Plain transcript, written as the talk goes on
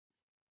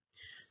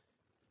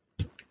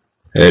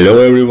Hello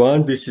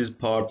everyone, this is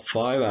part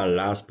 5 and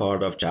last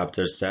part of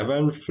chapter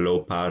 7, flow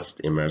past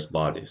immersed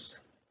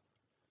bodies.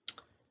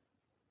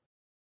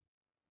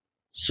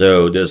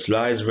 So the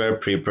slides were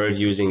prepared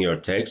using your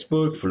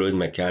textbook, Fluid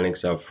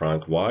Mechanics of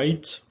Frank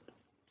White.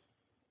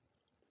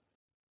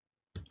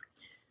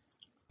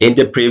 In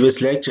the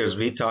previous lectures,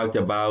 we talked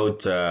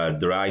about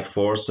drag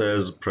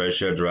forces,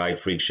 pressure, drag,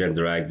 friction,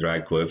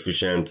 drag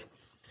coefficient.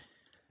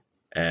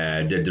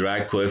 The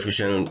drag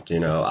coefficient,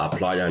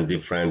 applied on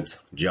different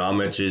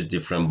geometries,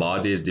 different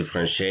bodies,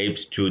 different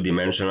shapes,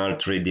 two-dimensional,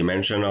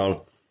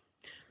 three-dimensional.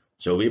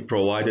 So we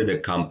provided a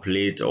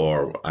complete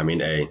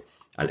an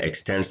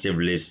extensive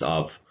list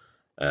of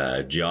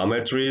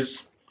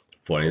geometries,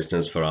 for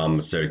instance, from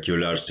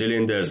circular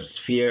cylinders,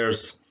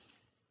 spheres,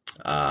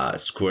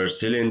 square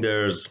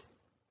cylinders,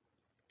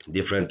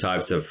 different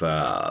types of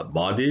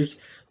bodies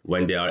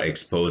when they are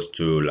exposed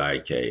to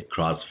like a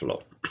cross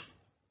flow.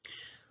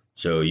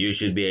 So you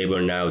should be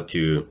able now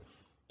to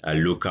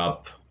look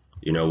up,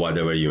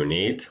 whatever you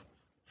need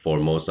for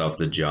most of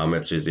the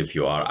geometries if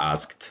you are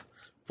asked,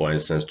 for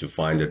instance, to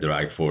find the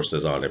drag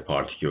forces on a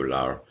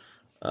particular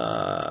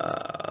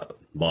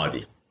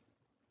body.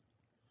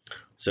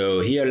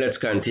 So here let's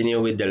continue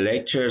with the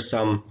lecture,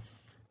 some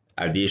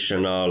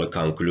additional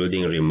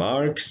concluding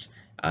remarks,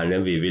 and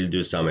then we will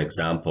do some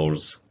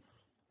examples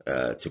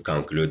to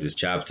conclude this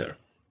chapter.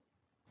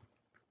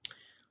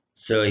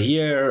 So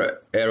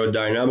here,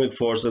 aerodynamic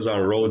forces on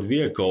road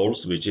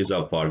vehicles, which is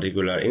of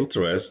particular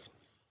interest.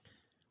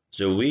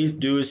 So we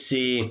do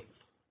see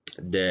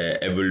the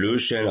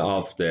evolution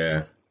of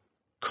the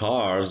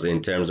cars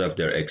in terms of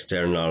their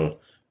external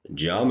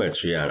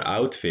geometry and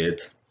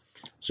outfit.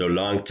 So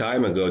long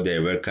time ago they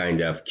were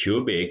kind of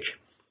cubic,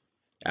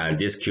 and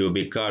these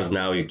cubic cars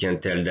now you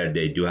can tell that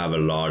they do have a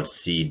large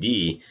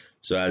CD.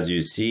 So as you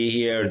see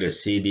here, the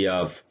CD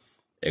of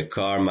a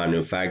car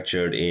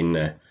manufactured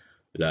in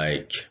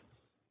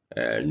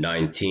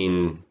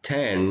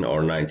 1910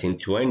 or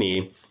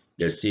 1920,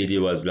 the CD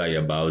was like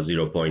about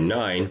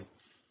 0.9,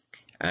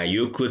 and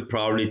you could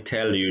probably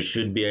tell, you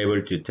should be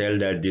able to tell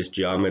that this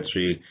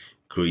geometry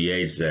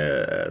creates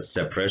a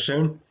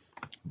separation,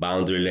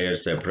 boundary layer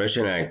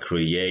separation, and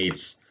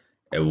creates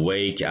a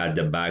wake at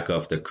the back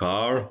of the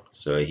car.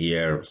 So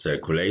here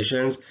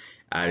circulations,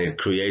 and it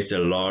creates a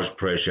large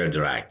pressure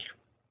drag.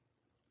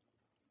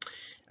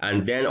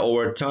 And then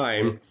over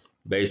time,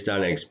 based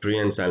on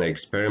experience and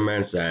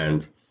experiments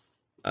and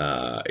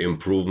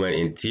improvement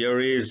in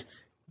theories,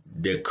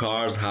 the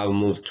cars have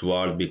moved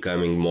toward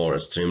becoming more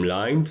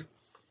streamlined,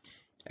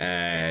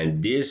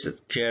 and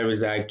this curve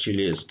is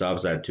actually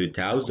stops at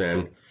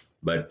 2000,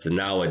 but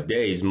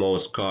nowadays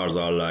most cars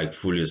are like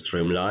fully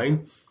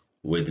streamlined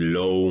with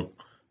low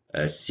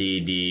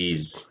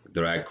CDs,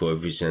 drag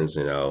coefficients,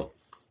 on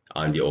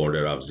the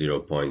order of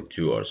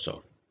 0.2 or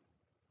so.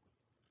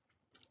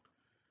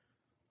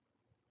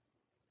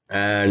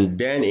 And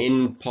then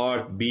in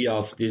part B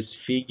of this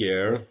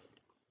figure,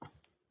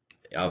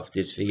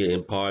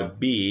 in part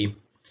B,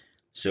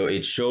 so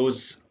it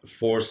shows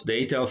force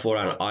data for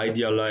an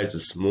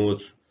idealized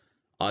smooth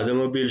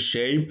automobile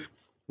shape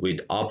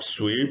with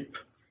upsweep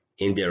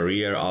in the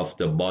rear of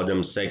the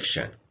bottom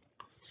section.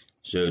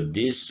 So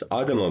this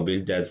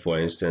automobile that, for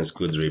instance,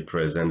 could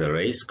represent a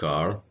race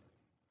car,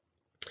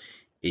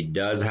 it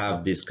does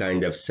have this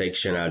kind of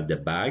section at the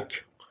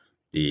back,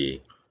 the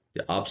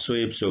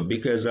upsweep. So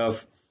because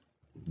of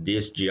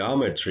this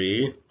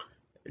geometry,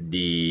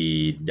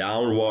 the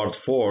downward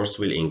force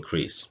will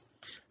increase.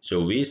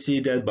 So we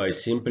see that by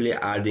simply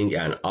adding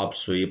an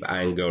upsweep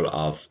angle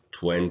of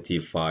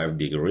 25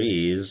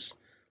 degrees.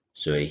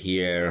 So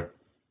here,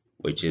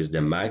 which is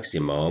the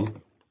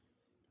maximum,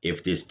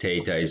 if this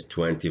theta is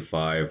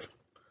 25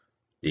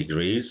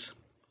 degrees,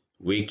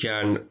 we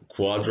can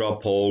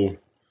quadruple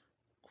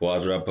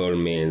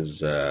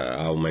means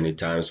how many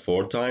times?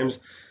 4 times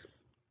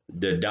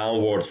the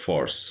downward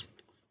force,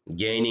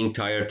 gaining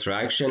tire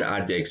traction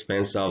at the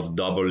expense of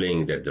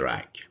doubling the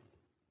drag.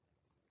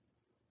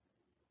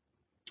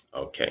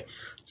 Okay,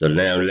 so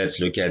now let's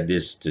look at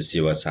this to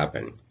see what's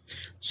happening.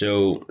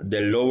 So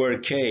the lower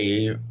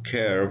K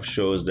curve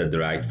shows the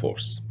drag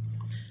force.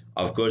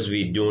 Of course,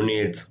 we do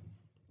need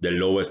the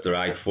lowest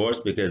drag force,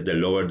 because the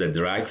lower the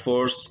drag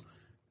force,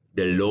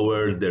 the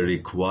lower the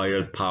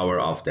required power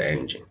of the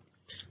engine.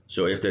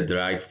 So if the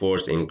drag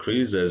force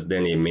increases,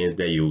 then it means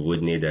that you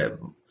would need a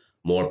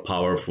more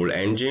powerful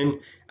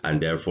engine and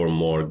therefore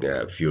more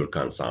fuel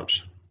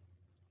consumption.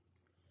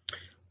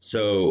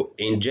 So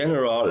in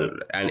general,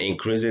 an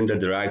increase in the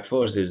drag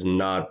force is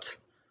not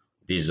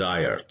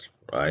desired,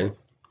 right?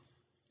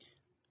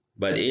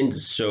 But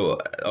so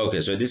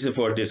this is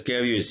for this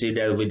curve. You see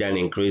that with an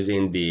increase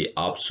in the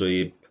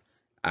upsweep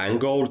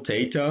angle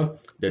theta,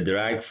 the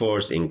drag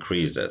force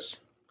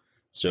increases.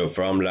 So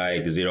from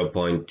like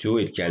 0.2,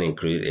 it can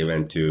increase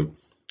even to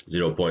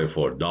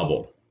 0.4,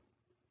 double.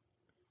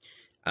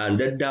 And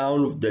then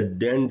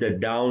the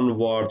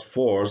downward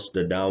force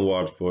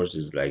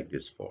is like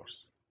this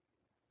force.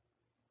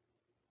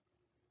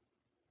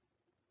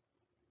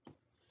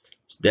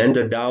 Then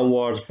the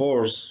downward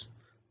force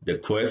the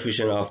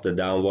coefficient of the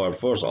downward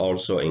force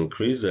also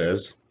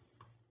increases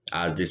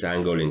as this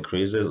angle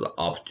increases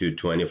up to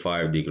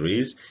 25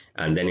 degrees,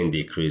 and then it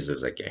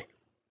decreases again.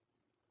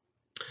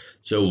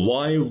 So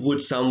why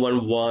would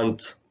someone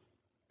want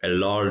a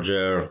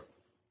larger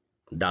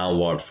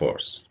downward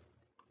force?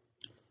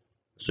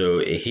 So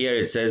here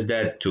it says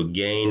that to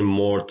gain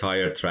more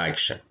tire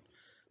traction,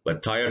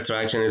 but tire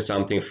traction is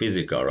something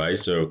physical, right?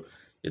 So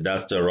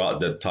that's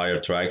the tire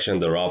traction,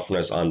 the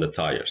roughness on the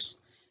tires.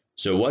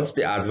 So what's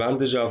the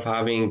advantage of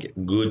having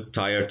good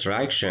tire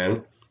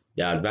traction?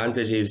 The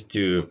advantage is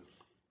to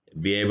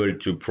be able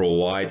to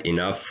provide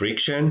enough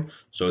friction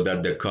so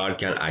that the car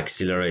can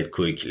accelerate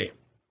quickly.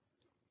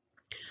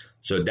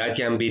 So that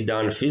can be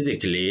done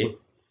physically,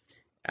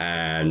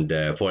 and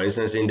for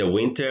instance in the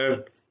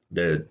winter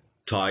the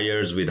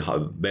tires with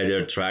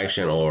better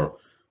traction or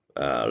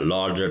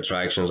larger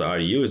tractions are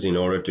used in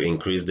order to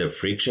increase the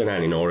friction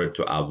and in order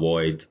to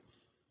avoid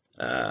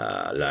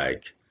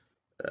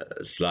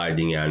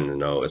sliding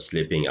and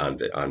slipping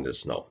on the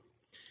snow.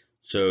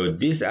 So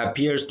this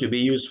appears to be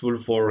useful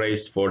for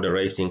the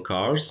racing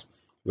cars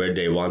where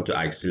they want to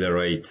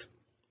accelerate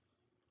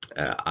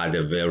at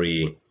a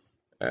very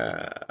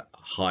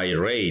high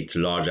rate,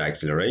 large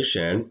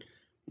acceleration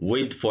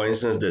with, for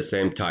instance, the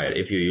same tire.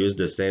 If you use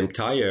the same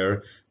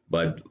tire,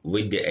 but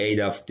with the aid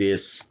of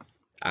this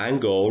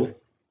angle,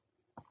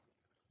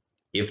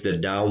 if the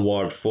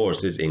downward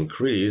force is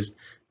increased,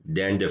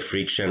 then the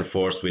friction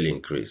force will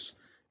increase.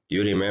 Do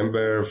you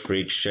remember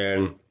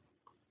friction?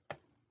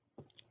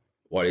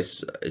 Well,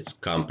 it's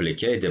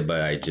complicated,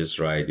 but I just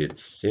write it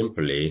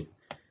simply.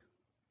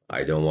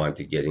 I don't want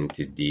to get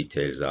into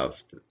details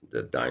of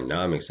the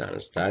dynamics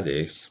and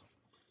statics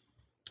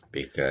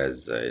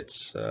because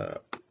it's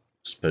a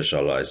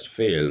specialized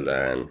field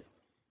and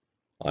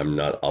I'm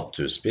not up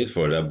to speed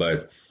for that.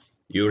 But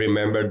you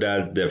remember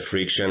that the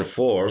friction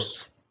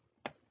force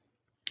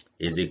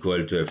is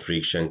equal to a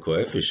friction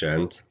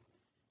coefficient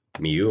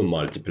mu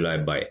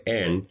multiplied by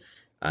n,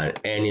 and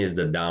n is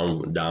the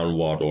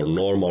downward or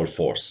normal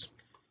force.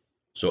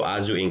 So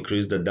as you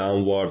increase the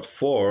downward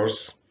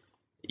force,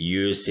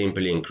 you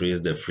simply increase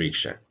the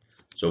friction.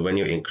 So when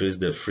you increase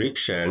the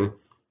friction,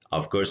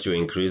 of course you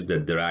increase the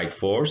drag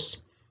force,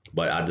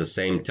 but at the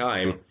same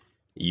time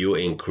you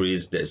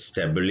increase the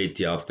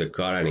stability of the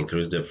car and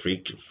increase the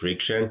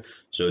friction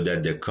so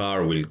that the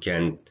car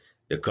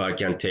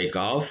can take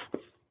off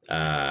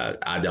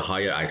at a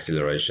higher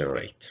acceleration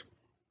rate.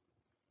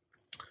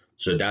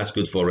 So that's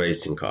good for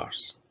racing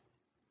cars.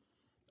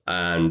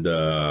 And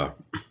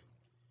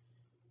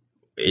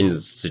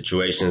in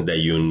situations that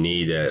you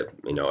need a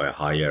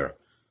higher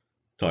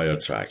tire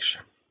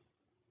traction.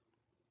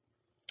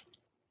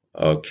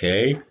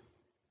 Okay.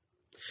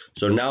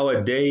 So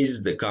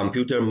nowadays the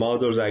computer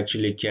models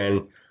actually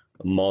can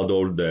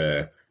model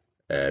the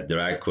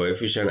drag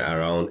coefficient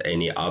around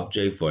any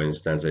object, for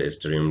instance a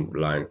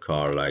streamlined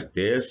car like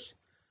this.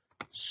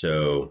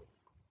 So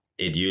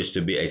it used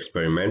to be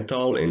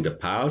experimental in the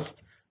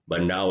past,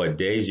 but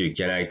nowadays you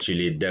can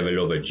actually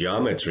develop a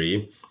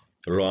geometry,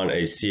 run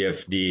a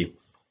CFD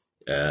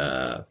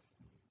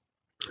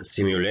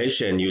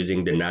simulation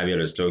using the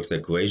Navier-Stokes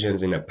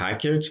equations in a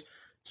package,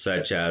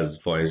 such as,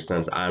 for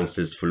instance,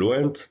 ANSYS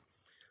Fluent,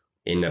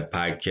 in a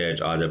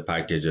package, other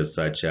packages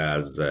such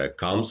as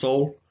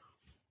COMSOL,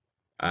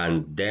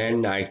 and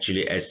then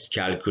actually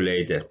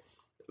calculate,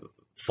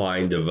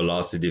 find the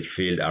velocity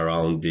field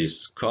around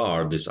this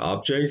car, this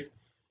object,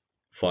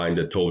 find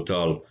the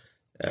total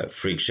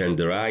friction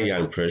drag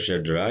and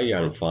pressure drag,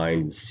 and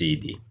find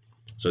CD.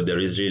 So there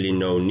is really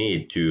no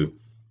need to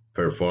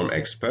perform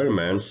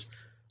experiments.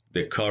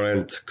 The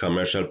current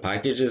commercial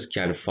packages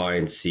can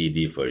find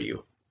CD for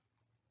you.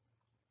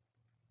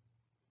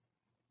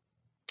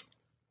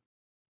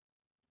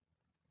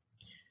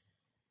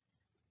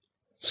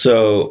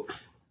 So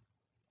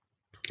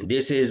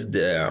this is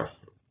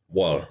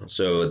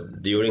so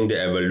during the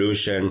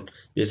evolution,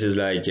 this is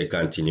like a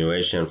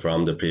continuation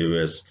from the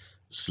previous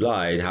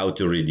slide, how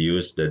to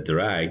reduce the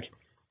drag.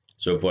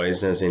 So for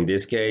instance, in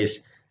this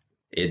case,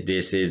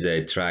 this is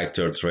a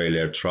tractor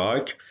trailer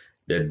truck.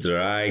 The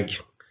drag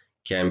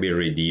can be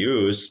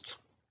reduced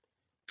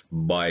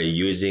by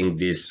using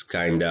this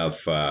kind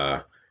of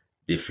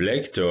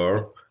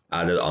deflector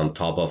added on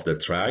top of the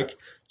track.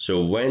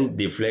 So when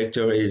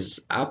deflector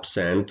is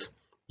absent,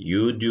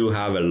 you do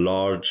have a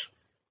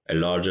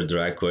larger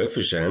drag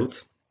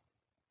coefficient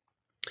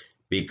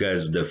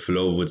because the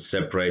flow would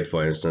separate,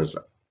 for instance,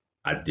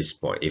 at this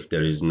point. If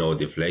there is no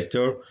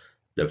deflector,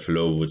 the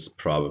flow would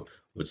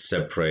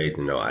separate,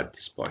 at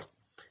this point.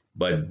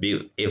 But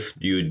if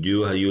you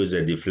do use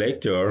a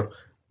deflector,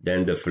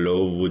 then the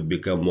flow would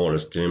become more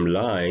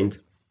streamlined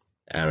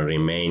and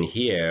remain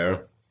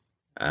here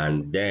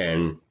and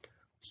then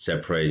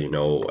separate,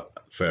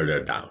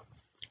 further down.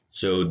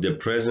 So the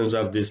presence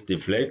of this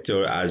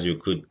deflector, as you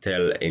could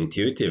tell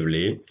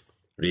intuitively,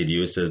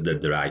 reduces the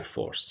drag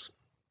force.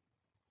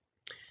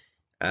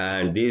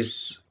 And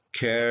these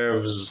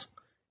curves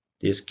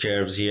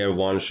here,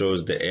 one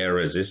shows the air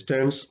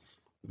resistance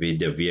with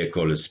the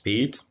vehicle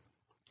speed,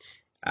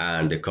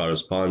 and the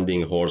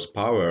corresponding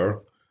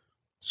horsepower.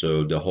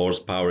 So the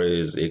horsepower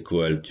is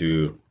equal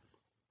to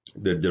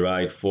the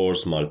drag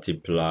force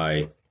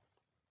multiplied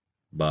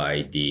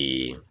by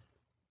the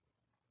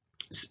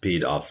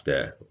speed of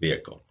the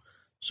vehicle.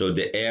 So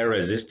the air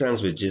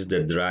resistance, which is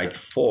the drag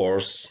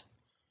force,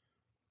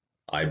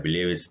 I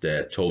believe it's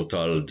the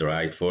total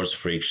drag force,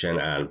 friction,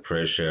 and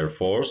pressure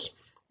force,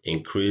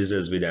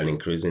 increases with an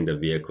increase in the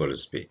vehicle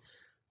speed.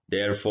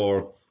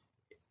 Therefore,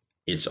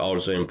 it's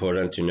also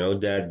important to know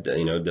that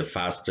the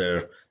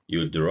faster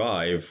you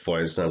drive, for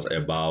instance,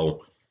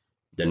 above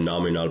the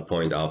nominal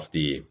point of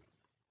the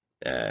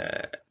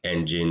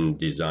engine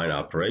design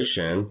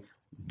operation,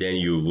 then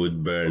you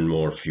would burn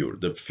more fuel.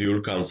 The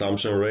fuel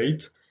consumption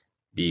rate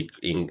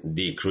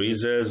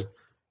decreases,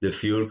 the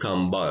fuel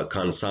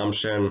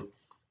consumption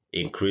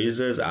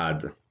increases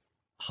at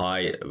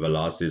high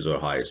velocities or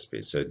high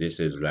speed. So this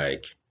is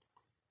like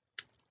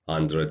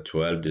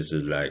 112, this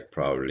is like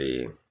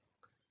probably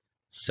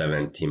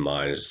 70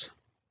 miles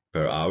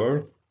per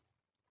hour.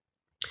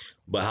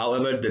 But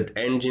however, the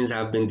engines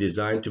have been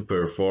designed to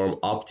perform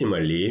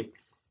optimally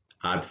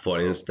at, for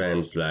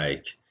instance,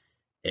 like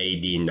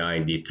 80,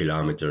 90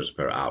 kilometers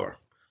per hour.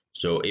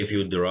 So if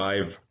you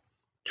drive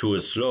too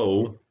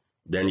slow,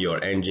 then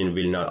your engine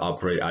will not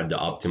operate at the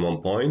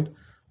optimum point,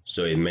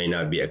 so it may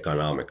not be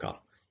economical.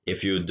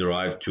 If you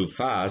drive too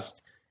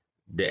fast,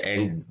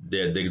 the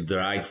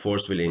drag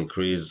force will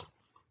increase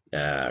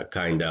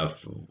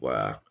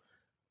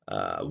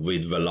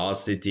with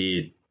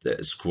velocity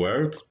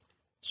squared,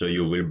 so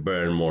you will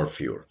burn more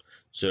fuel.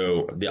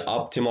 So the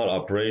optimal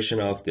operation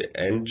of the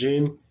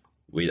engine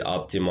with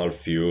optimal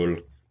fuel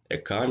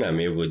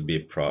economy would be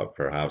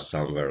perhaps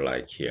somewhere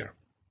like here.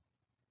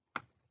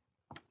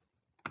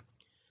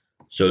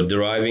 So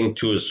driving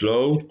too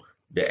slow,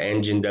 the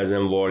engine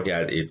doesn't work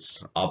at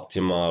its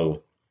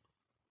optimal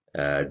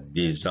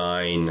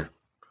design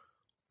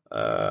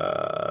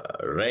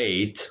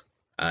rate,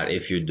 and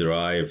if you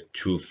drive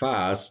too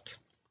fast,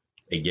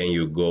 again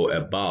you go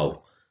above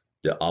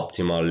the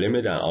optimal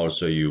limit, and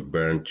also you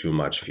burn too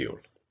much fuel.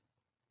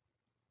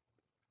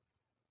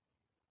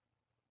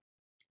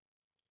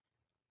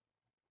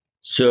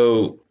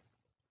 So,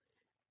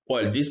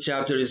 well, this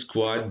chapter is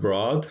quite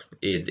broad.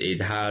 It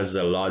has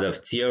a lot of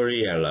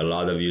theory and a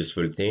lot of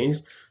useful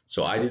things.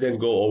 So I didn't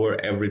go over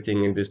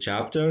everything in this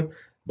chapter,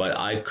 but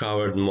I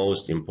covered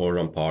most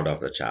important part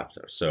of the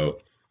chapter. So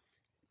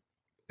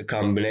a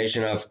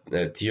combination of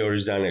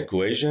theories and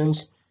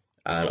equations,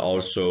 and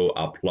also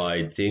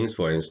applied things,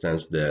 for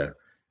instance, the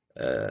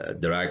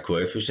drag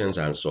coefficients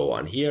and so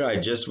on. Here I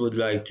just would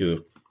like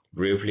to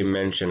briefly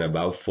mention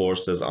about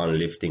forces on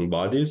lifting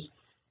bodies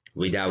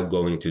without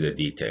going to the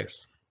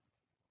details.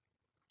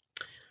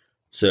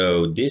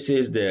 So this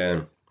is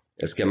the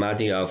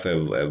schematic of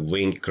a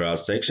wing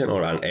cross section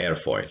or an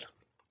airfoil.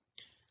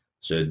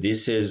 So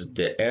this is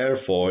the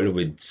airfoil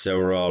with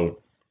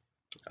several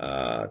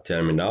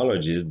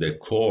terminologies: the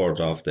chord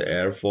of the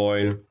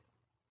airfoil,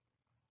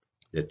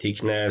 the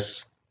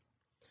thickness,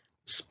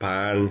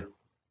 span.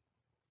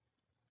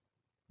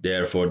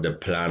 Therefore, the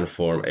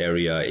planform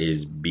area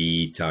is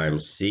B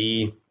times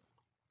C.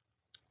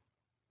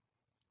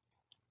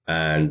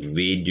 And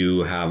we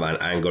do have an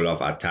angle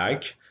of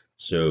attack.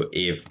 So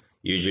if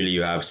usually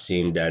you have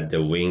seen that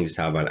the wings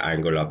have an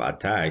angle of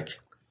attack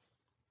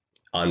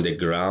on the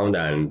ground,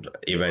 and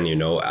even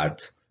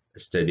at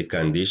steady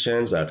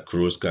conditions, at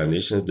cruise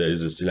conditions, there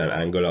is still an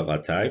angle of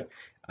attack,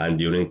 and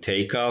during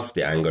takeoff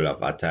the angle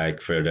of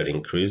attack further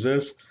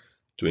increases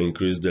to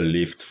increase the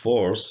lift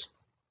force.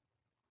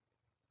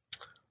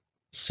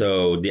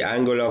 So the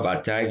angle of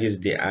attack is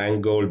the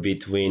angle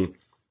between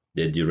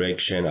the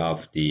direction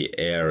of the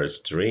air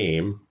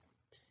stream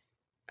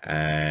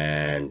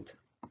and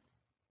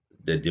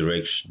the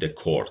direction, the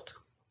chord,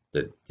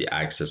 the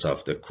axis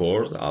of the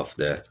chord of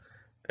the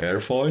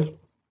airfoil.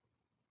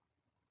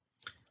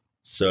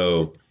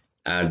 So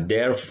and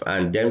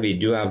then we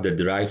do have the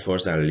drag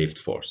force and lift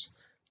force.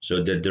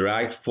 So the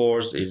drag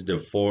force is the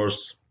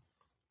force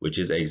which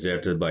is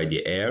exerted by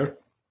the air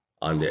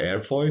on the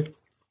airfoil.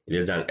 It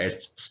is an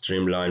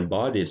streamlined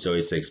body, so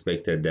it's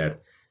expected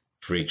that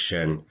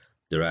friction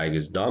drag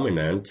is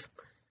dominant.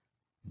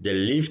 The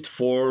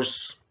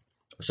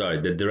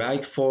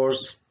drag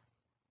force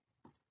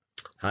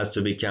has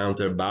to be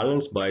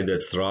counterbalanced by the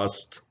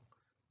thrust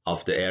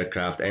of the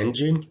aircraft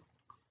engine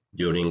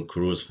during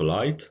cruise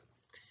flight,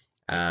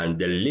 and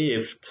the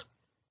lift,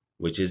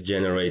 which is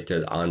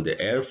generated on the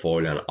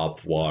airfoil, and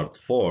upward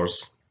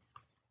force,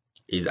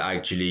 is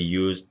actually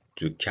used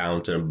to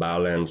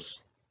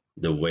counterbalance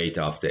the weight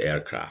of the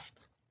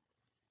aircraft.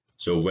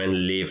 So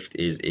when lift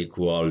is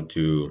equal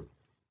to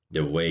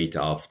the weight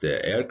of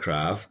the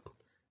aircraft,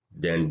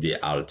 then the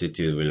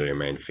altitude will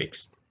remain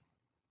fixed.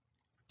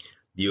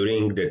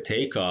 During the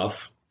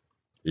takeoff,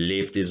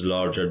 lift is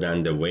larger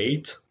than the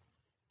weight,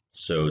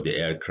 so the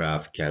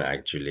aircraft can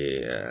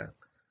actually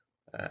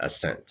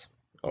ascend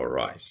or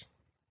rise.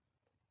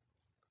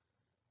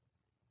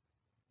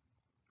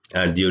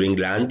 And during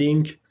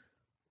landing,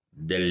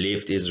 the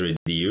lift is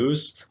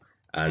reduced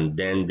and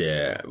then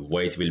the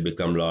weight will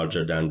become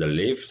larger than the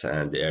lift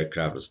and the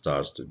aircraft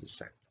starts to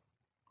descend.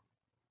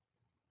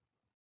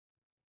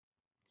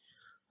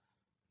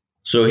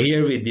 So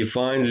here we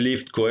define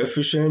lift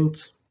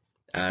coefficient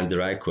and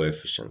drag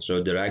coefficient.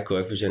 So the drag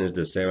coefficient is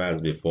the same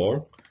as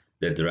before,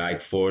 the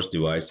drag force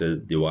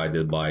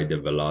divided by the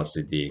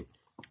velocity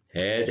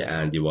head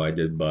and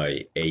divided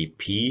by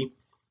AP.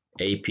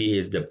 AP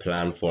is the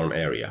planform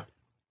area.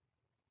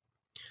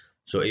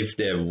 So if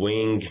the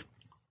wing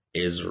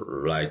is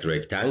like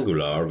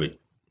rectangular,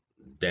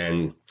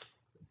 then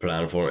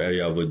planform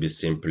area would be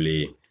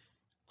simply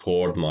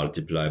chord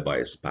multiplied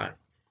by span.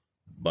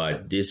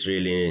 But this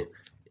really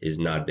is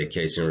not the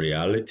case in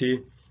reality,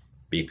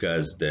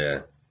 because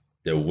the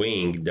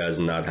wing does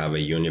not have a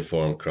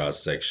uniform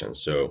cross section.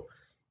 So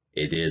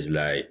it is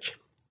like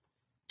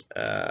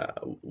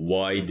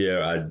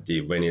wider at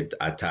the when it's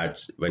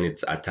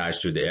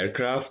attached to the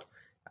aircraft,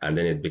 and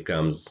then it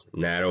becomes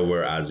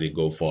narrower as we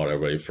go far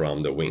away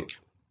from the wing.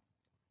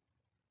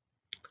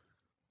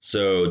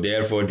 So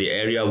therefore the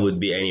area would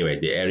be, anyway,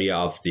 the area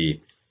of the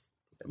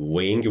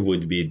wing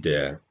would be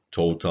the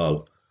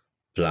total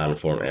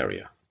planform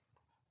area.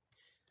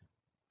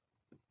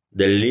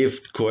 The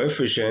lift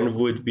coefficient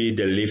would be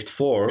the lift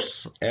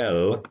force,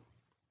 L,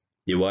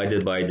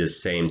 divided by the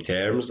same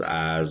terms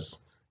as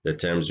the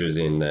terms used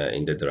in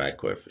the drag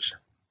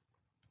coefficient.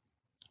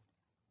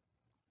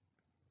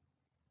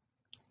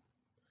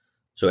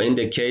 So in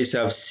the case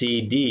of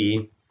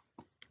CD,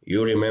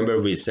 you remember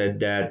we said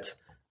that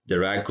the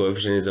drag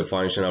coefficient is a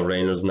function of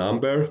Reynolds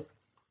number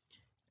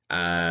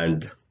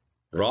and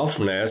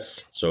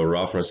roughness. So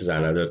roughness is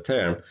another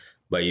term,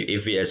 but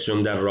if we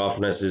assume that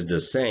roughness is the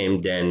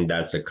same, then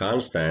that's a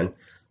constant.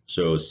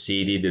 So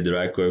CD, the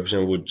drag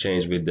coefficient, would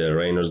change with the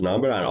Reynolds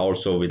number, and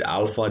also with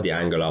alpha, the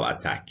angle of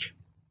attack.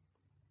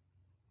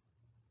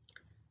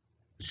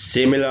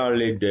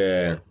 Similarly,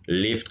 the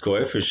lift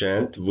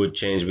coefficient would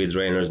change with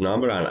Reynolds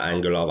number and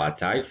angle of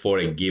attack for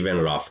a given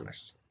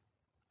roughness.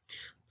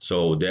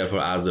 So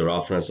therefore, as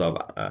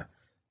the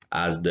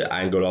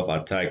angle of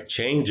attack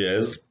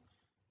changes,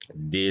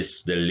 the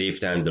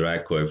lift and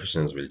drag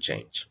coefficients will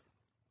change.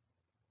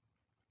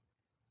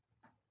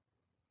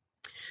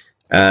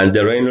 And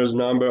the Reynolds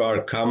number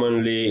are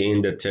commonly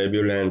in the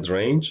turbulent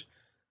range.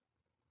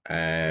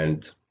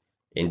 And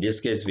in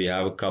this case, we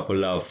have a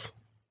couple of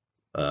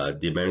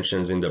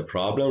dimensions in the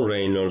problem.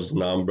 Reynolds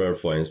number,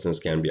 for instance,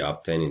 can be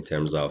obtained in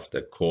terms of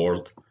the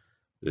chord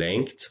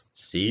length,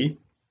 C.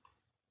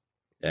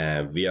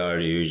 We are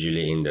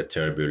usually in the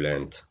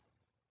turbulent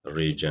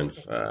region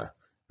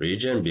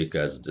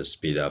because the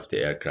speed of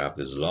the aircraft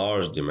is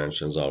large,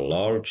 dimensions are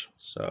large.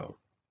 So,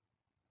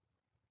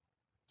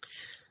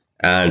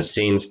 and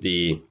since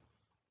the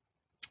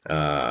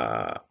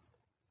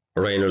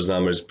Reynolds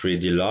number is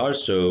pretty large,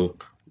 so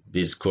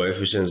these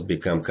coefficients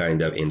become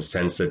kind of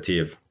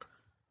insensitive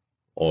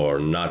or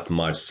not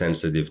much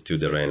sensitive to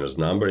the Reynolds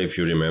number. If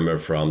you remember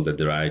from the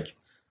drag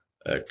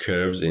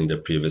curves in the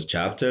previous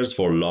chapters,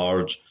 for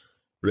large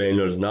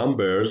Reynolds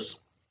numbers,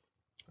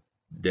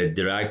 the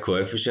drag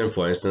coefficient,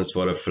 for instance,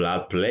 for a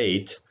flat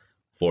plate,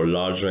 for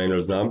large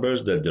Reynolds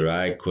numbers, the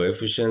drag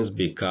coefficients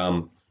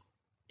become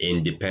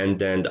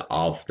independent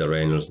of the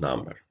Reynolds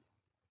number.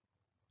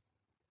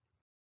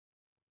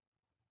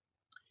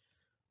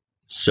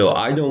 So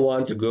I don't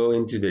want to go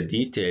into the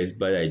details,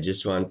 but I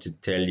just want to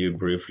tell you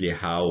briefly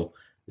how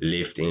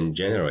lift is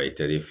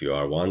generated, if you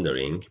are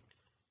wondering.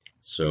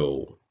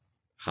 So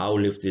how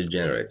lift is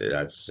generated,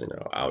 that's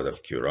out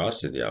of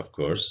curiosity, of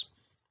course.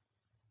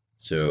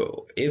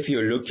 So if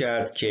you look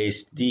at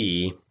case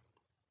D,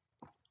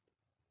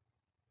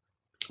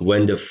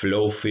 when the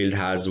flow field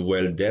has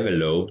well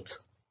developed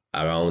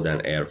around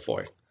an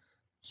airfoil,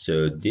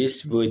 so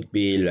this would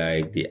be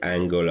like the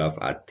angle of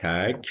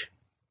attack.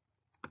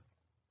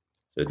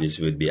 So this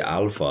would be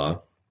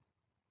alpha.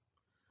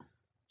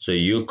 So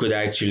you could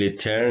actually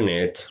turn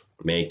it,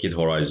 make it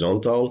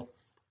horizontal,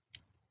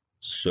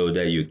 so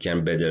that you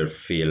can better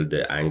feel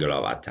the angle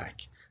of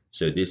attack.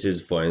 So this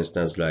is, for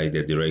instance, like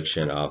the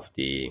direction of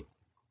the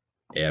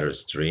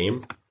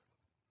airstream.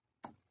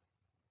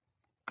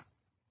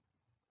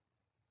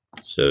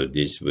 So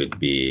this would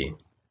be,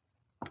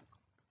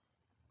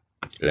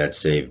 let's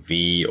say,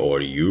 V or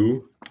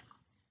U,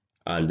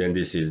 and then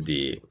this is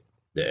the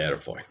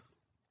airfoil.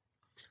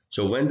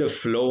 So when the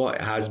flow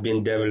has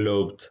been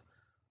developed,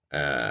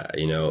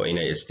 in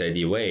a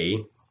steady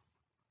way,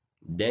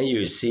 then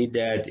you see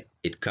that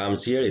it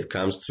comes here, it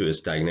comes to a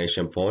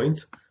stagnation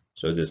point.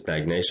 So the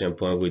stagnation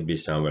point would be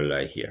somewhere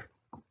like here.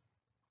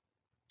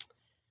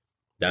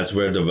 That's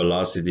where the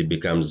velocity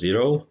becomes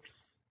 0,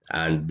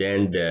 and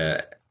then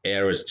the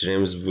air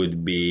streams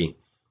would be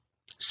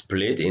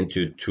split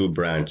into 2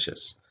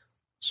 branches.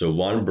 So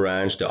one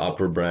branch, the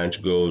upper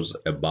branch, goes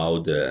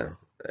above the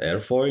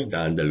airfoil,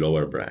 and the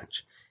lower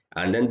branch,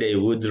 and then they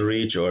would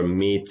reach or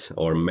meet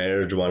or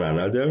merge one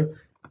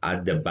another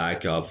at the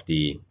back of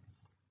the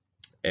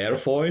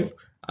airfoil,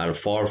 and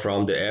far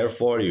from the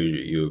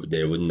airfoil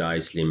they would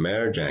nicely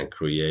merge and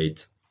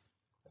create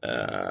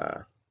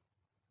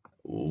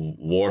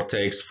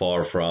vortex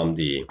far from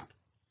the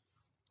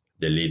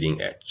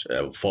leading edge,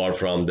 far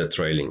from the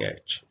trailing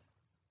edge.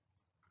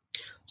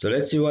 So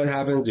let's see what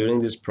happens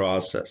during this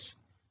process.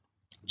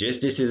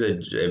 Just this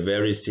is a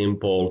very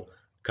simple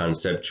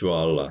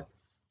conceptual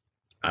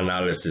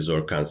analysis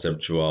or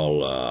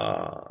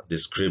conceptual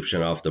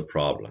description of the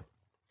problem.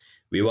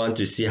 We want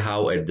to see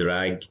how a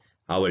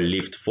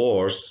lift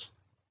force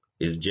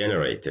is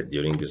generated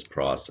during this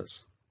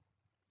process.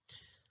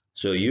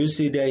 So you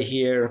see that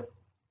here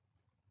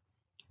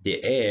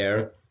the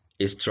air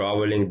is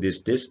traveling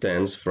this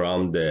distance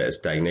from the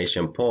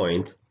stagnation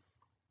point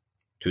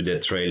to the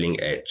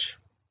trailing edge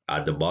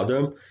at the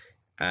bottom,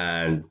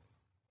 and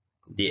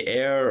the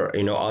air,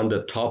 on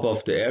the top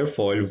of the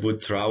airfoil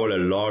would travel a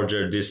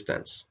larger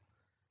distance.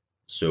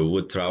 So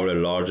would travel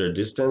a larger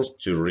distance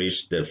to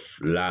reach the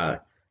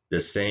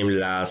same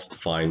last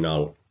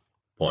final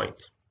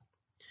point.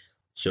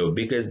 So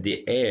because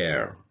the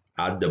air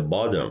at the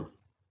bottom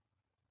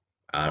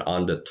and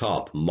on the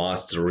top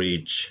must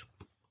reach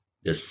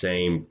the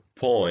same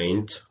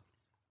point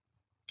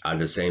at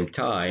the same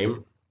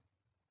time,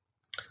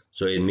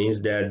 so it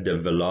means that the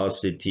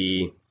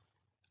velocity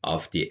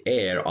of the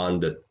air on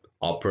the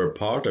upper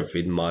part of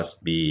it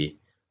must be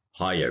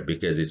higher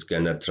because it's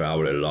going to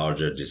travel a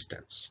larger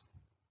distance.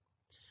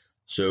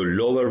 So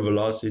higher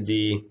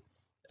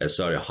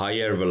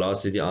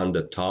velocity on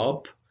the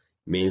top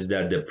means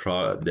that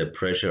the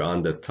pressure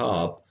on the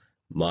top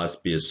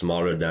must be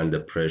smaller than the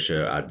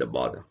pressure at the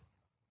bottom.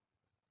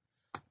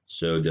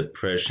 So the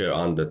pressure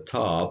on the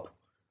top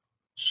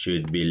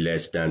should be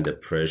less than the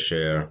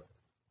pressure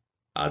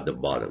at the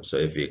bottom. So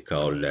if we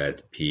call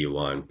that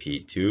P1,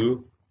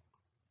 P2,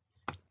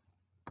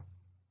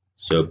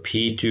 so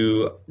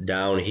P2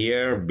 down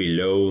here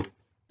below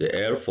the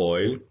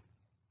airfoil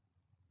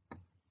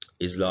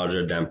is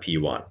larger than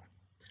P1.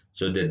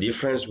 So the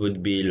difference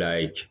would be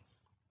like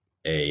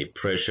a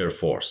pressure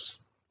force.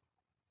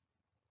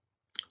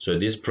 So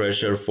this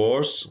pressure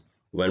force,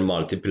 when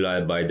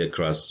multiplied by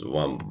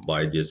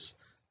by this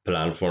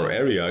planform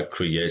area,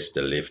 creates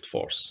the lift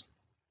force.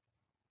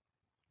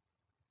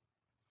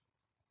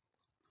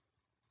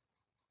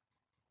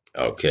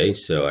 Okay,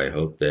 so I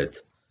hope that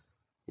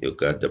you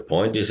got the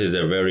point. This is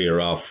a very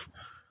rough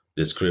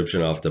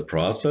description of the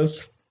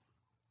process,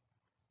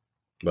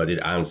 but it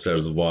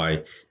answers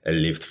why a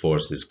lift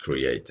force is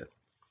created.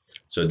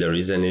 So the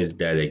reason is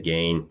that,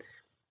 again,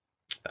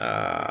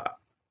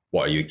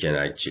 well, you can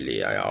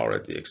actually, I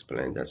already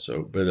explained that,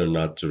 so better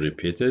not to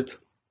repeat it.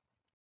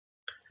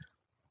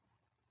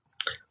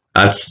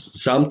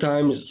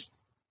 Sometimes,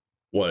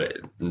 well,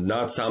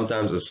 not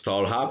sometimes, a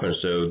stall happens.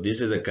 So this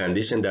is a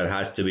condition that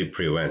has to be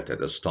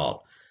prevented, a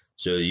stall.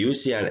 So you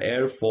see an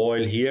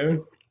airfoil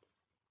here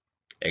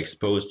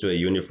exposed to a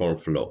uniform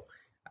flow,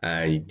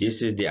 and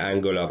this is the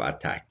angle of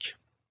attack.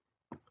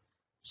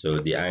 So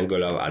the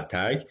angle of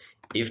attack,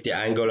 if the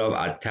angle of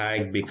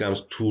attack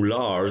becomes too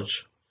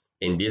large,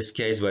 in this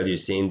case what you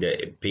see in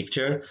the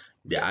picture,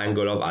 the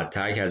angle of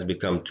attack has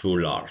become too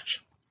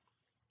large,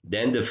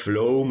 then the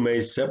flow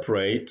may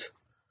separate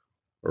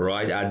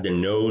right at the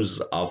nose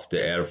of the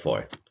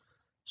airfoil.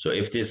 So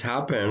if this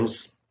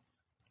happens,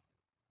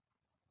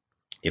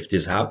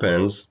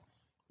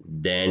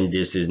 then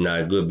this is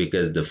not good,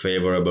 because the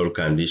favorable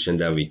condition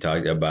that we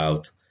talked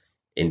about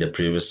in the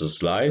previous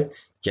slide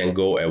can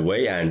go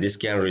away, and this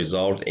can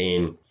result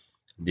in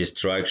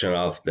destruction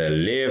of the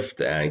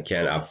lift and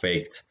can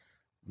affect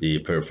the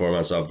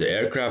performance of the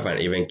aircraft, and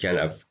even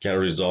can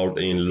result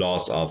in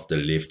loss of the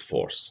lift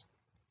force.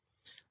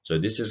 So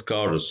this is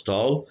called a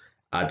stall.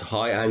 At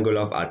high angle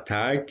of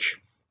attack,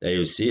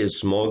 you see a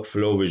smoke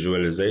flow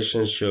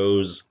visualization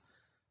shows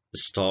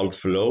stalled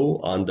flow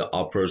on the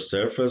upper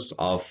surface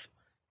of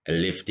a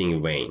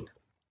lifting vane.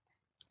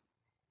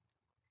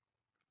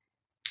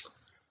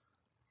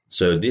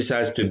 So this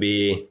has to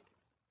be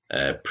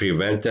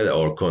prevented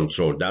or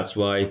controlled. That's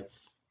why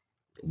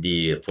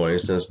for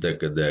instance,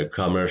 the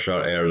commercial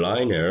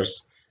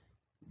airliners,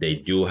 they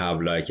do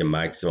have like a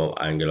maximum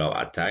angle of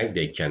attack.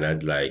 They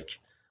cannot like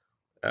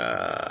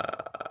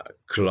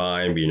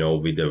climb,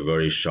 with a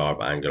very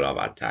sharp angle of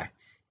attack.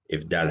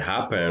 If that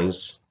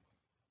happens,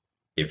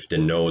 if the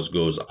nose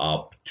goes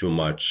up too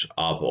much,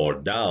 up or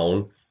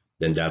down,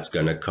 then that's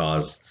going to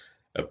cause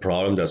a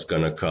problem. That's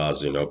going to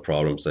cause,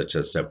 problems such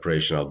as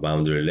separation of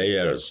boundary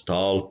layer,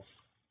 stall,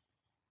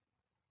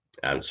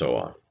 and so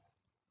on.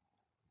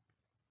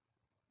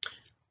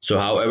 So,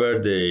 however,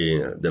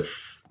 the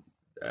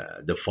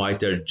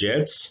fighter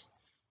jets,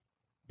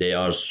 they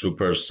are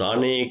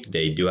supersonic.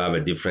 They do have a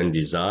different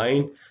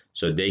design,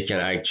 so they can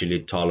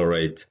actually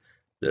tolerate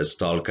the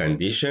stall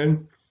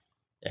condition,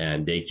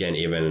 and they can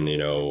even,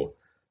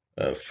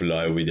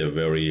 fly with a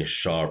very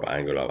sharp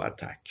angle of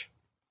attack.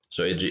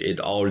 So it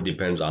all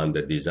depends on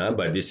the design,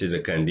 but this is a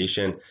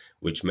condition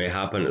which may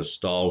happen a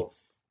stall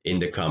in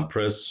the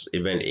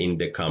even in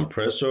the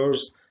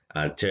compressors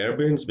and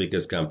turbines,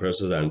 because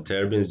compressors and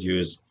turbines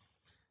use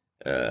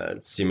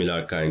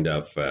similar kind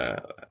of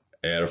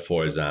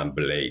airfoils and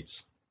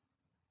blades.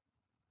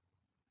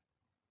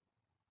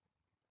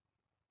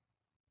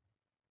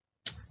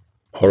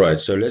 All right,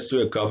 so let's do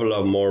a couple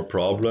of more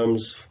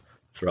problems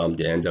from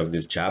the end of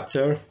this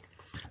chapter.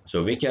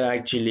 So we can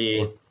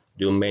actually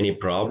do many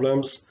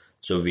problems.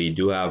 So we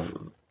do have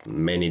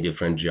many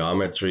different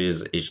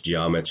geometries. Each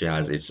geometry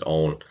has its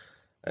own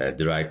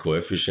Dirac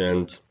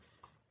coefficient,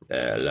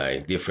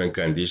 like different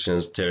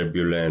conditions,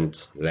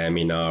 turbulent,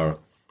 laminar,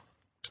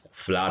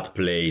 flat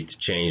plate,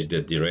 change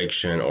the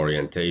direction,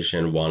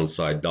 orientation, one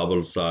side,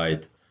 double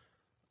side,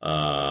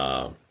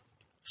 uh,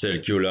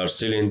 circular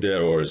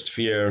cylinder or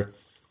sphere,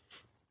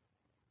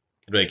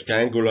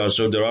 rectangular.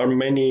 So there are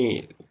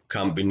many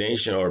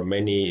combination or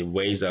many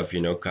ways of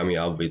coming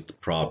up with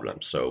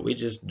problems. So we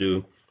just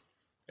do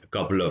a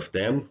couple of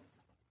them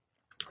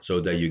so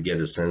that you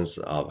get a sense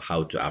of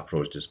how to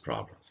approach these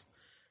problems.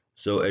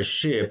 So a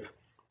ship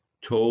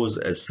tows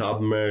a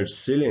submerged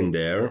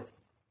cylinder,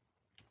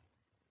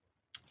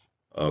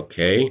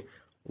 okay,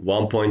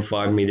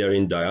 1.5 meter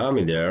in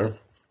diameter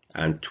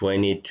and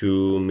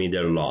 22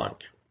 meter long.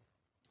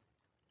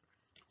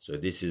 So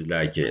this is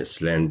like a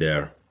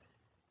slender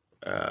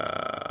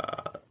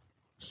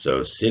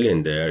so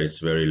cylinder is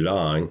very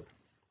long.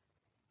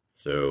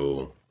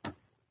 So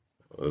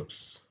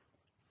oops,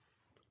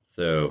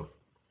 so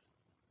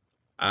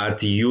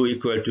at u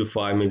equal to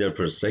 5 meter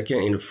per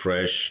second in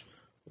fresh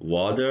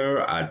water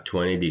at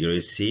 20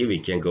 degrees C, we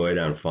can go ahead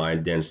and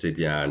find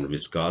density and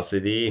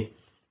viscosity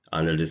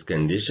under this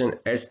condition.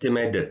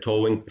 Estimate the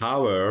towing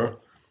power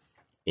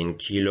in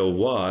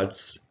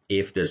kilowatts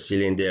if the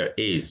cylinder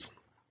is.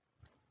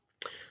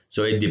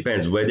 So it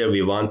depends whether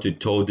we want to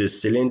tow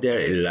this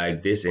cylinder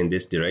like this in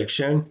this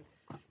direction,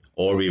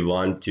 or we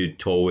want to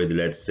tow it,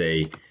 let's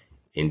say,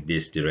 in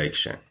this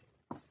direction.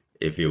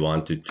 If we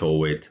want to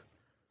tow it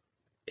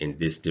in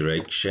this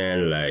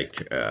direction, like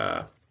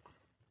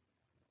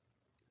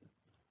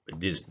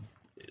this,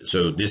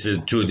 so this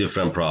is two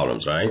different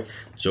problems, right?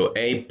 So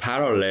A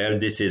parallel,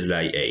 this is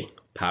like A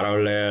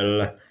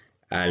parallel,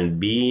 and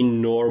B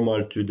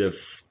normal to the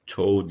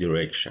tow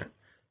direction.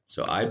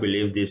 So I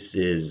believe this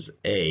is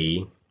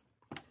A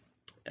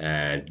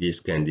and this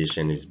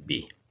condition is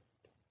B.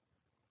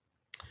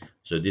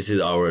 So this is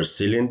our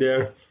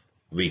cylinder.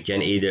 We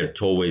can either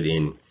tow it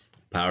in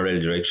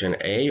parallel direction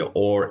A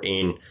or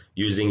in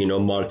using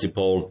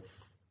multiple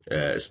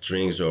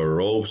strings or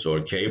ropes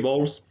or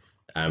cables,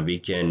 and we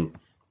can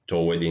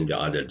tow it in the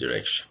other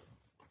direction.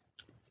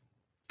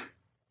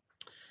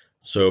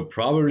 So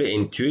probably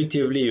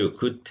intuitively you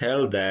could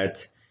tell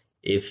that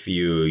if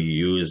you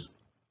use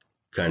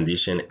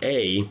condition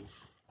A,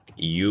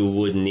 you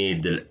would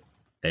need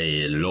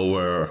a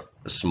lower,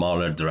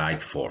 smaller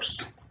drag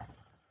force.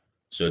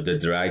 So the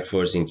drag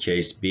force in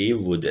case B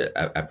would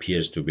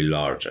appears to be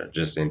larger,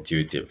 just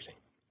intuitively,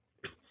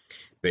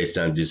 based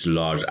on this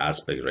large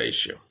aspect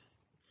ratio.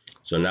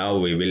 So now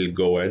we will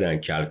go ahead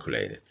and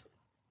calculate it.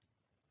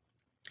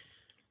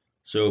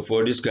 So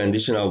for this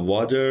condition of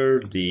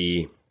water,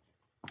 the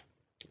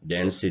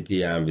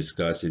density and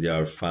viscosity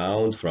are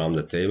found from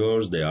the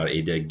tables. They are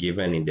either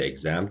given in the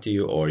exam to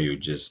you, or you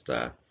just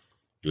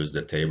use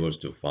the tables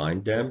to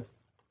find them.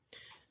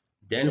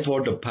 Then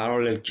for the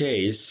parallel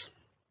case,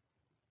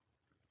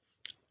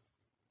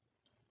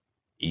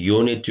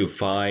 you need to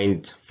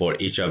find, for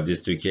each of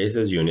these two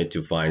cases, you need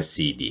to find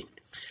CD.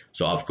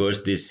 So of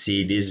course these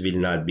CDs will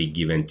not be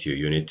given to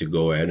you. You need to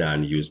go ahead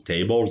and use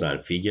tables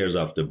and figures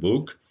of the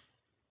book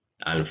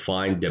and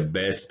find the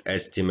best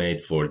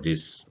estimate for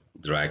this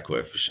drag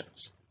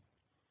coefficients.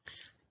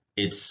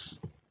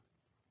 It's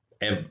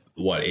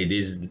well, it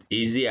is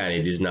easy and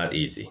it is not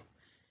easy.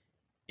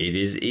 It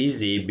is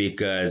easy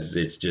because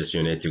it's just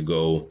you need to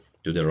go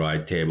to the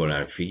right table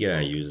and figure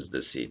and use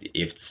the CD.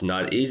 If it's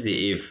not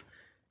easy, if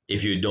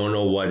you don't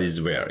know what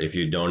is where, if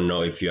you don't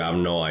know, if you have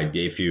no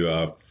idea, if you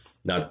are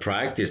not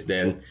practiced,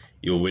 then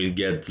you will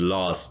get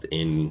lost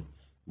in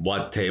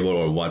what table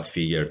or what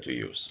figure to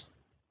use.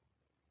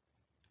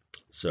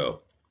 So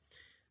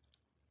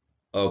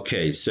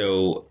okay,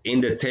 so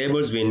in the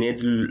tables we need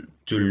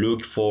to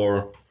look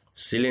for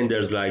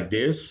cylinders like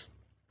this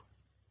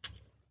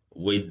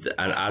with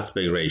an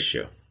aspect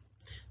ratio.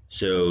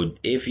 So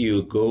if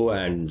you go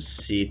and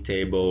see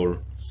table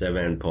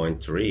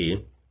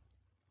 7.3,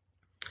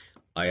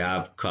 I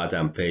have cut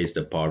and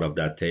pasted a part of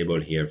that table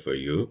here for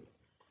you.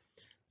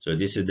 So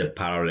this is the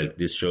parallel,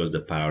 this shows the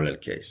parallel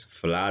case.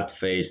 Flat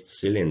faced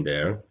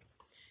cylinder,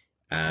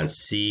 and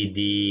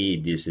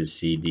CD, this is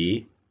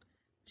CD.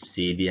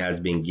 CD has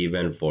been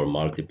given for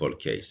multiple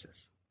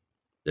cases,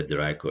 the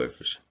drag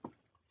coefficient,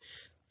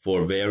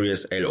 for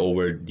various L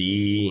over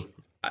D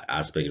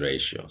aspect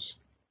ratios.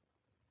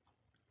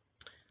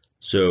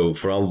 So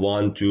from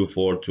 1 to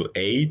 4 to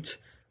 8.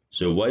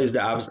 So what is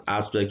the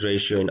aspect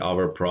ratio in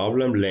our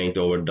problem? Length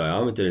over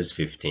diameter is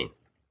 15.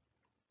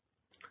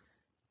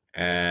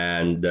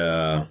 And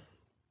well,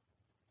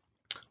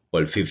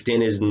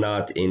 15 is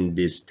not in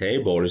this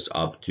table, it's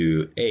up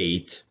to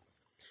 8.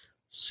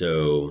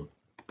 So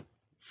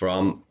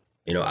from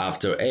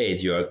after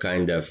 8, you are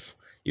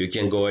you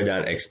can go ahead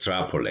and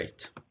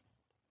extrapolate.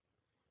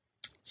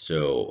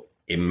 So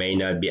it may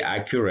not be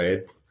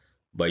accurate,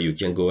 but you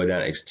can go ahead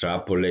and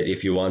extrapolate.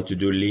 If you want to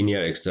do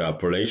linear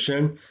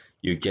extrapolation,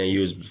 you can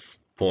use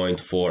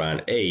 0.4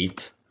 and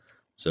 8.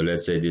 So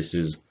let's say this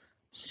is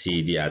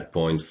CD at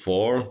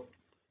 0.4,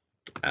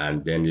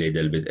 and then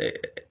little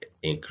bit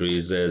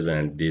increases,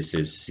 and this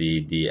is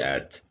CD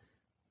at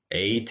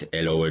 8,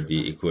 L over D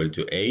equal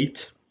to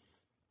 8.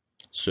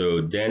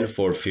 So then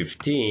for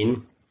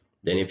 15,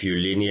 then if you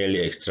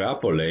linearly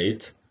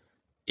extrapolate,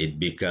 it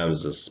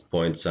becomes a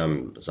point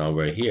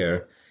somewhere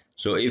here.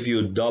 So if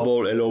you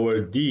double L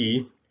over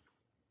D,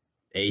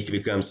 8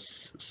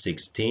 becomes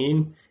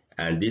 16,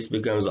 and this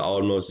becomes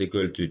almost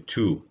equal to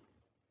 2.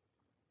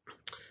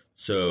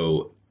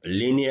 So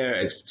linear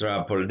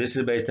extrapolation, this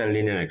is based on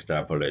linear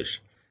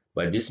extrapolation,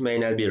 but this may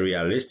not be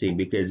realistic,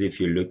 because if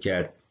you look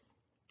at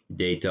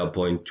data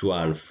point 2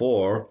 and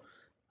 4,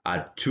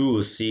 at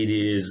 2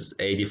 CD is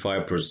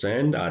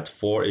 85%, at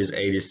 4 is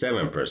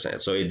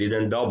 87%, so it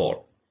didn't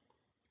double.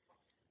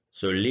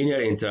 So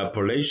linear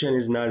interpolation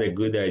is not a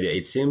good idea.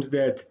 It seems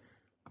that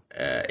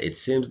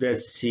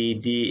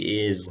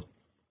CD is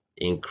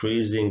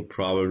increasing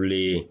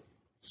probably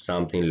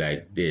something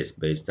like this,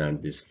 based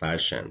on this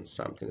fashion,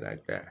 something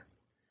like that.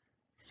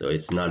 So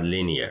it's not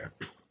linear.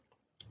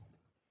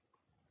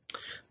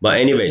 But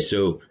anyway,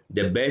 so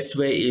the best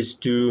way is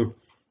to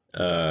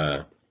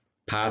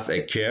pass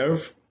a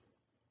curve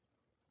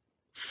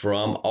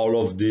from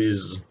all of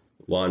these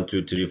 1,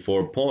 2, 3,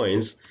 4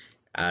 points,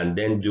 and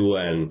then do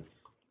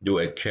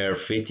a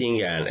curve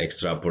fitting and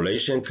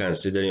extrapolation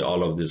considering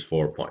all of these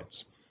 4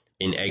 points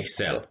in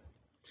Excel.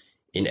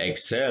 In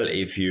Excel,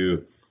 if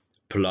you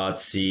plot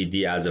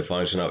CD as a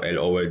function of L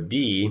over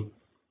D,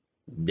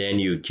 then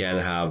you can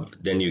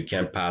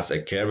pass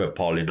a curve, a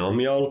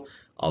polynomial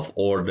of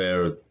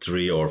order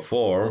 3 or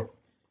 4,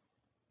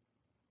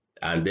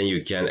 and then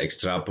you can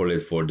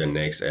extrapolate for the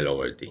next L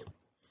over D.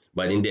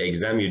 But in the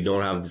exam, you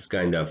don't have this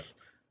kind of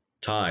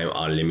time,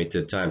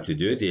 unlimited time to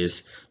do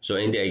this. So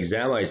in the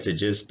exam, I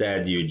suggest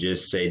that you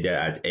just say that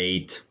at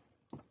 8,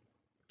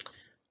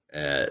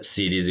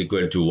 CD is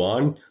equal to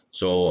 1.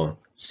 So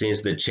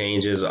since the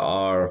changes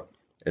are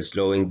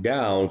slowing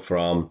down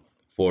from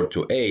 4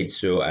 to 8,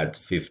 so at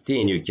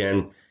 15, you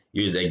can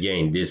use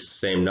again this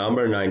same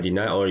number,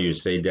 99, or you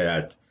say that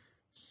at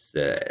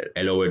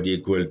L over D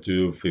equal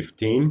to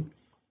 15.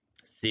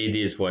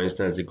 CD is, for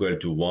instance, equal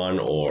to 1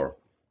 or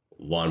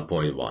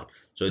 1.1.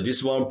 So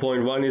this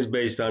 1.1 is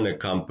based on a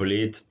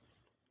complete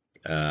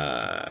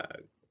curve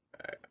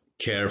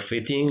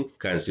fitting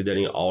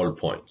considering all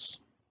points.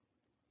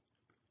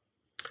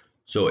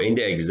 So in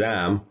the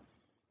exam,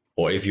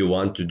 or if you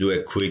want to do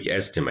a quick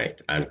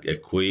estimate and a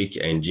quick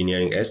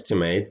engineering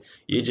estimate,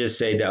 you just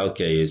say that,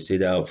 okay, you see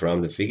that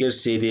from the figure,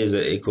 CD is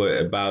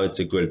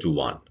equal to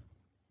 1.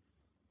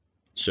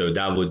 So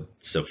that would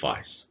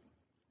suffice.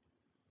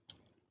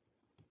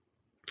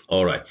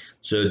 All right,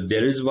 so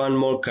there is one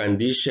more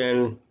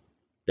condition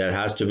that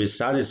has to be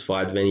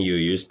satisfied when you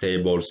use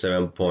table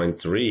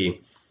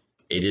 7.3.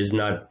 It is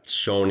not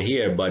shown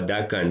here, but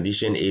that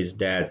condition is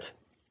that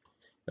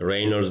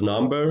Reynolds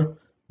number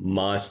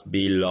must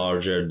be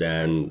larger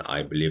than,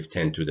 I believe,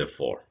 10 to the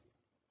 4.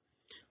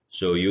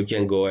 So you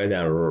can go ahead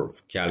and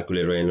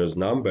calculate Reynolds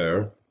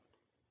number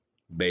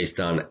based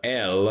on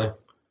L.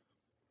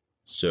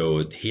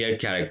 So here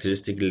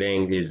characteristic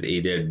length is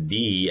either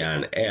D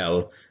and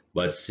L,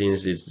 but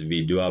since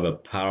we do have a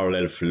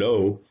parallel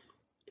flow,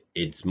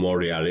 it's more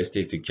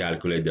realistic to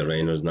calculate the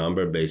Reynolds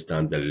number based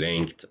on the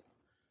length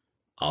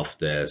of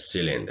the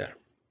cylinder.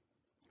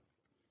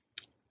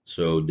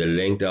 So the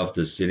length of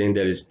the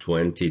cylinder is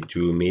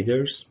 22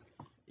 meters.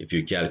 If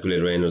you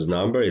calculate Reynolds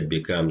number, it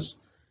becomes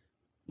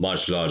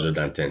much larger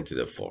than 10 to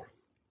the 4.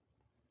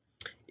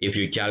 If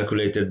you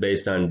calculate it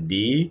based on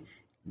D,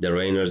 the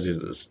Reynolds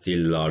is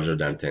still larger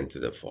than 10 to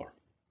the 4.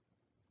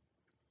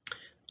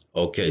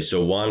 Okay,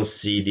 so once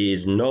CD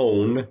is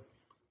known,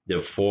 the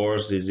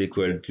force is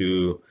equal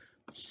to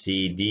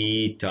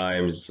CD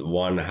times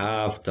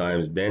 1/2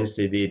 times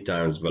density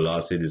times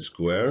velocity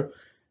square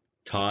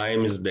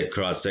times the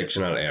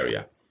cross-sectional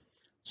area.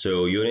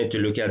 So you need to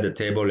look at the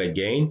table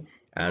again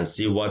and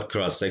see what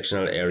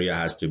cross-sectional area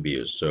has to be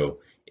used. So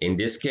in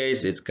this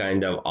case, it's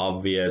kind of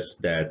obvious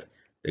that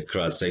the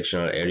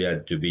cross-sectional area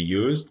to be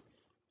used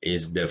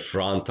is the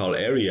frontal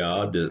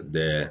area,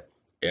 the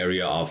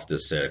area of the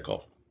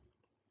circle.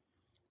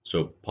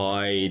 So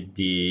pi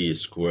d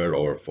squared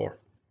over 4.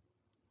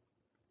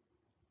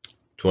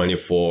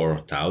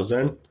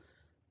 24,000.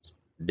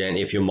 Then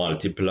if you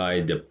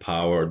multiply the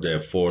power, the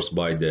force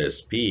by the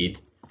speed,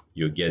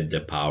 you get the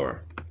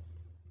power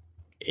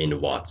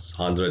in watts,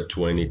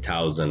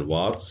 120,000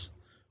 watts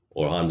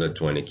or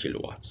 120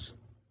 kilowatts.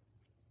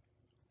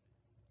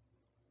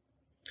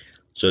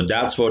 So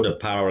that's for the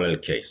parallel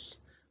case.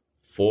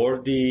 For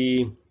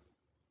the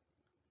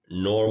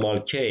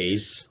normal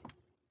case,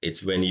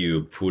 it's when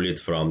you pull it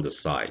from the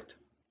side.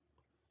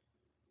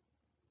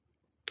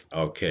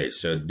 Okay,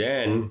 so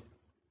then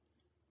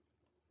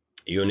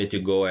you need to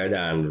go ahead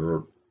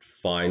and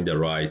find the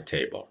right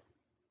table.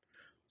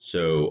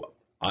 So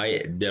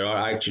there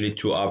are actually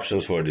two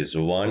options for this.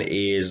 One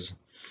is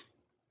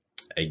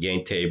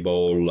Again,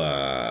 table,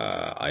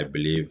 I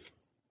believe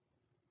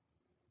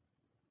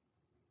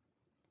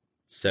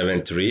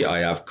 7.3, I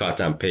have cut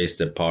and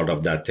pasted part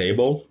of that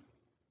table.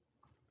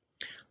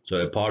 So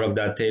a part of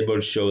that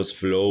table shows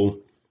flow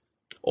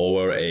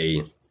over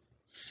a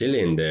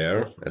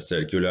cylinder, a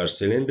circular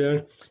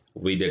cylinder,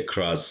 with a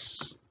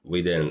cross,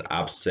 with an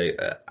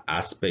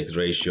aspect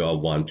ratio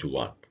of 1 to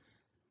 1.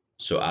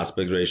 So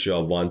aspect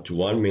ratio of 1 to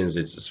 1 means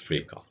it's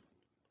spherical.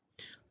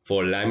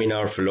 For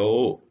laminar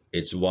flow,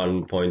 it's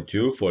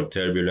 1.2. For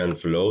turbulent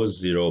flow,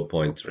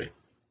 0.3.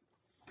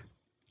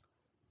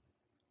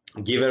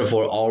 Given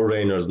for all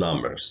Reynolds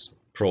numbers,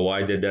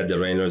 provided that the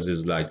Reynolds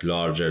is like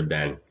larger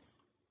than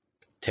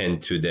 10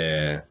 to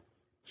the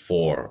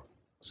 4,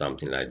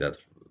 something like that.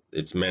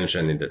 It's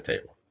mentioned in the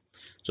table.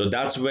 So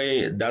that's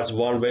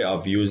one way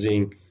of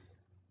using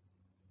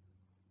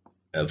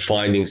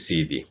finding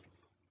CD.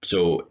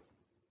 So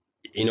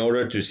in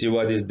order to see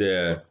what is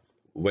the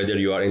whether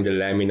you are in the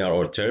laminar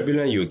or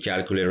turbulent, you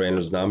calculate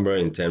Reynolds number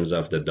in terms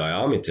of the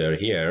diameter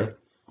here,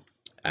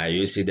 and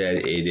you see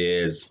that it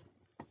is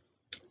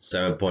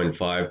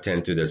 7.5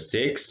 10 to the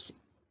 6.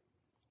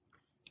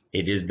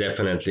 It is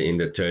definitely in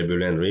the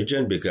turbulent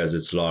region because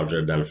it's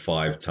larger than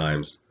 5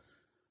 times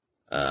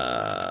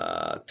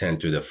 10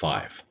 to the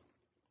 5.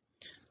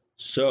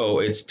 So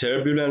it's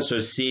turbulent, so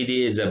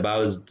CD is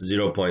about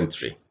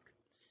 0.3.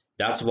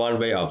 That's one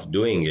way of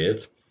doing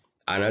it.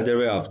 Another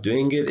way of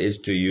doing it is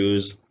to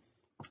use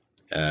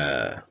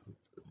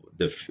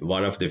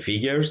one of the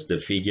figures, the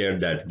figure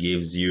that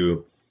gives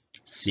you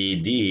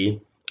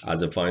CD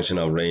as a function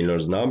of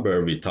Reynolds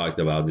number. We talked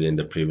about it in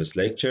the previous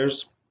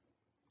lectures.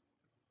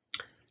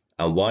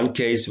 And one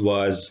case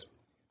was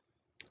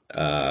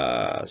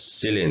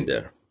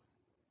cylinder,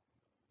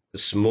 a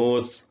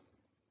smooth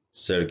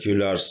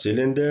circular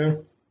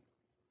cylinder,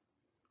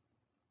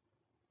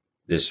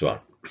 this one.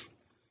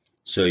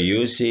 So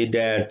you see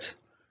that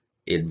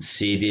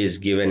CD is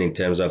given in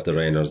terms of the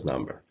Reynolds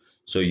number.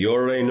 So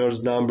your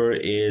Reynolds number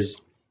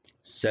is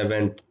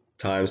 7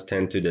 times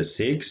 10 to the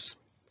 6.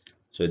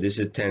 So this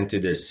is 10 to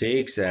the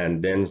 6,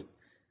 and then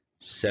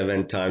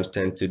 7 times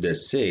 10 to the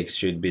 6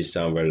 should be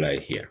somewhere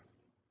like here.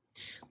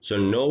 So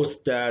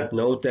note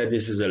that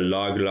this is a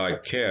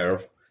log-like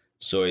curve,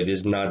 so it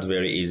is not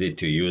very easy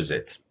to use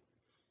it.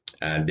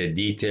 And the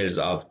details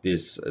of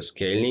this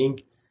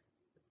scaling,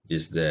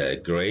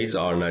 the grades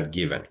are not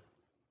given,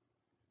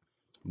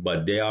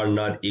 but they are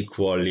not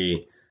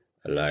equally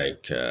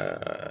like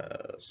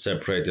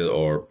separated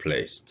or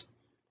placed.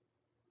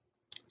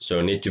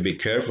 So need to be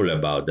careful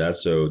about that.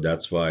 So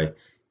that's why,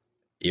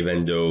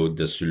 even though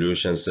the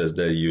solution says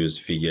that use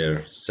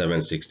figure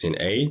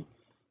 716a,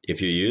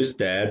 if you use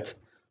that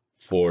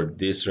for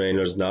this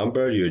Reynolds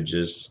number, you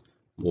just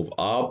move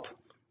up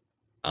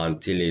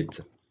until it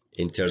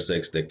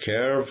intersects the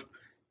curve,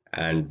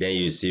 and then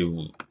you see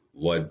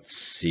what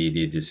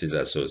CD this is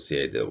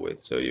associated with.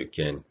 So you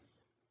can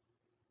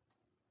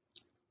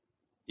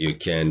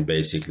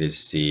basically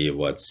see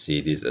what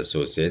CD is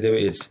associated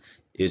with.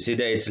 You see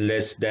that it's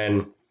less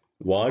than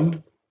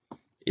 1.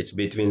 It's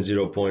between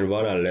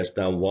 0.1 and less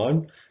than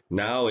 1.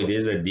 Now it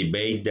is a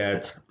debate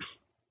that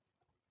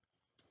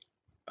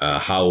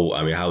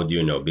how do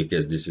you know?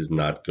 Because this is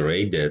not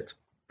graded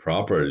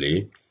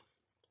properly.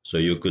 So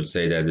you could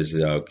say that this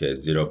is okay,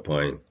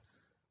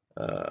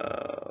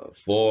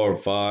 0.4,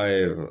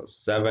 5,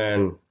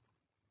 7.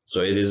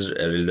 So it is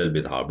a little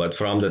bit hard. But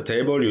from the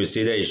table, you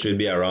see that it should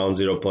be around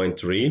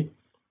 0.3.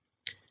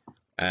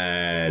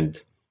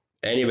 And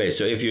anyway,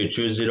 so if you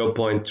choose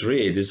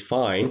 0.3, it is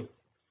fine.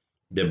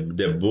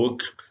 The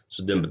book,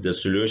 so the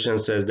solution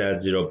says that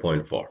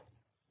 0.4.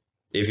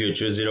 If you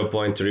choose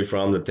 0.3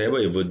 from the table,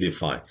 it would be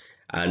fine.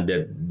 And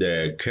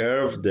the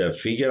curve, the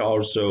figure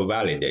also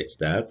validates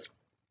that.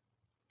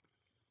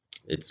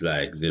 It's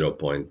like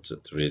 0.3,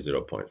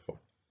 0.4.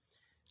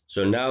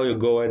 So now you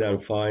go ahead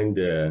and find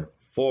the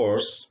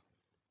force.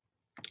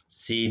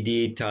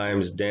 CD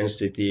times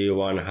density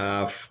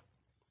 1/2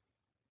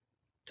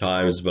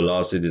 times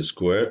velocity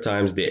squared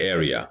times the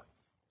area.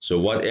 So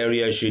what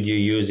area should you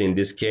use in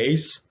this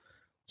case?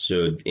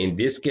 So in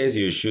this case,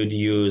 you should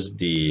use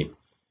the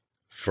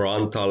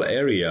frontal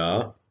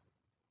area,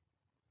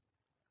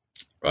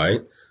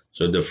 right?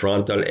 So the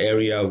frontal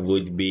area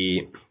would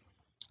be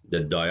the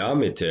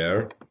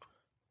diameter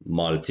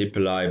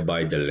multiplied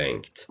by the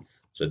length.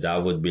 So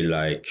that would be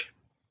like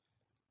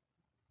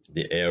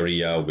the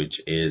area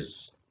which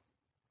is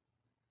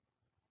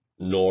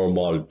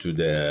normal to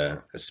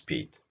the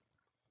speed.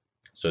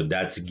 So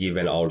that's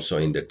given also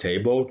in the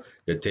table.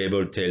 The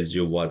table tells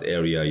you what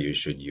area you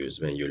should use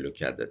when you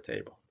look at the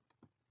table.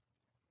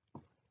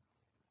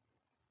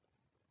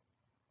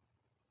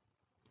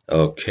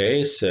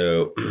 Okay,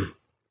 so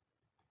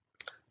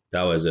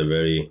that was a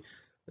very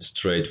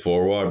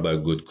straightforward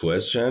but good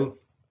question,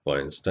 for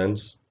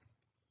instance.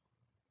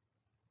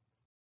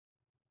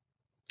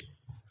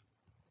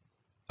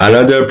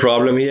 Another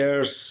problem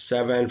here,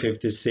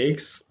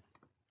 756.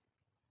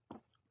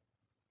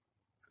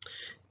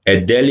 A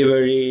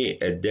delivery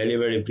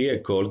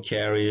vehicle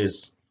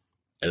carries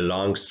a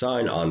long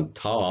sign on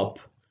top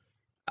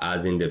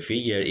as in the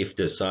figure, if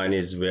the sign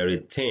is very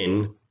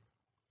thin,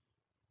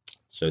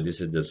 so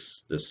this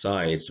is the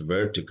sign, it's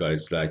vertical,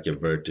 it's like a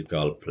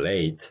vertical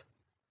plate,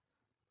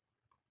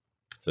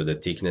 so the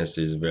thickness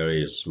is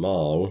very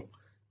small,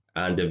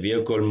 and the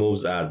vehicle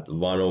moves at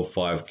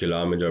 105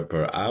 km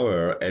per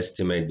hour,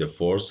 estimate the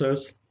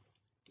forces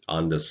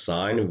on the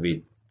sign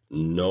with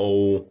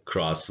no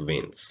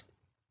crosswinds.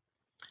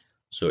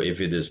 So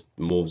if it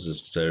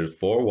moves straight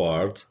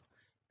forward,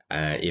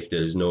 and if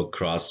there is no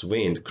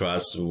crosswind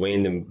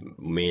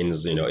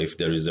means, if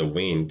there is a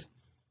wind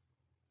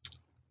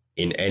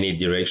in any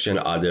direction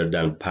other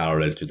than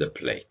parallel to the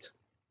plate.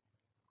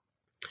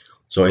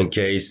 So in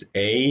case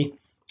A,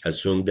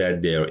 assume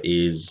that there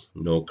is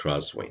no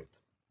crosswind.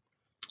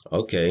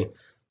 Okay,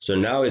 so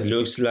now it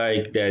looks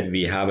like that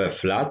we have a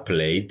flat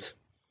plate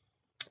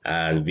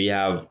and we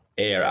have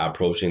air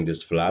approaching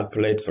this flat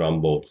plate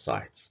from both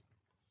sides.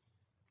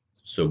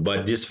 So,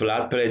 but this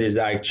flat plate is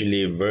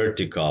actually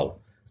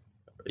vertical.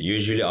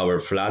 Usually our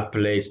flat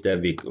plates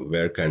that we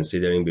were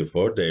considering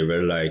before, they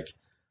were like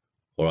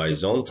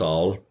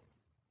horizontal,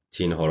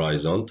 thin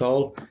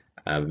horizontal,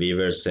 and we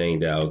were saying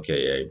that,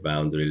 okay, a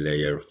boundary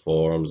layer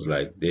forms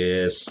like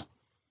this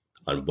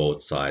on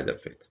both sides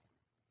of it.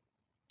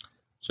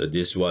 So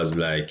this was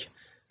like,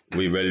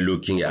 we were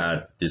looking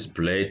at this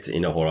plate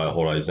in a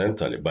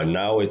horizontally, but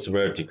now it's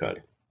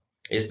vertically.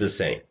 It's the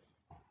same.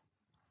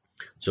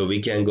 So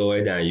we can go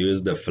ahead and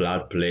use the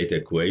flat plate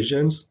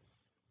equations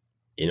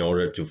in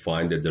order to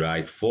find the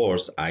drag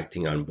force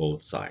acting on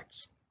both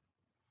sides.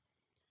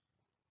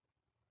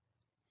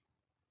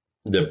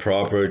 The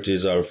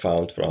properties are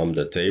found from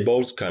the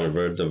tables.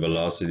 Convert the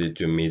velocity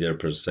to meter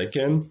per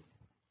second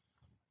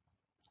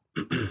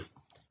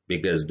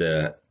because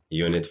the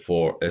unit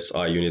for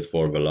SI unit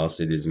for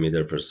velocity is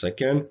meter per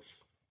second.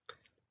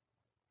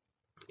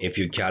 If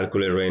you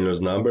calculate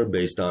Reynolds number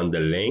based on the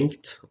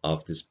length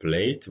of this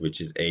plate, which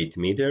is 8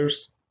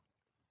 meters,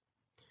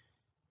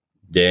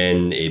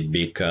 then it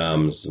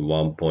becomes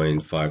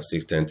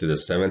 1.56 10 to the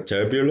 7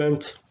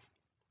 turbulent.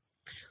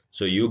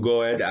 So you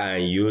go ahead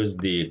and use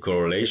the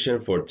correlation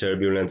for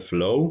turbulent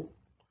flow.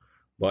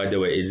 By the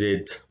way,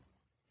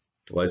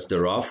 what's the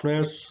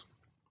roughness?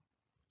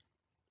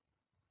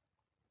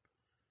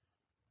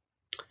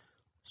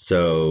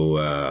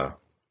 So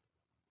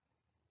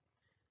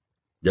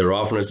the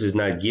roughness is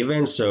not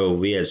given, so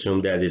we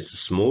assume that it's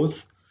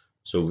smooth.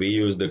 So we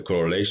use the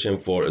correlation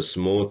for a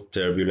smooth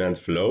turbulent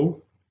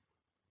flow,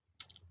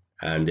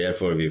 and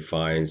therefore we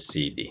find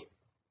CD.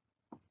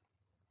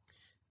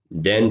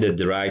 Then the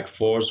drag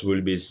force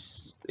will be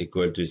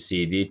equal to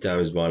CD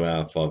times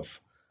 1/2 of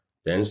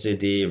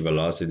density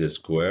velocity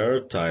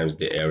squared times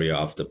the area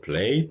of the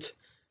plate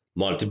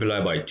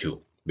multiplied by 2,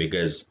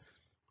 because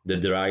the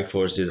drag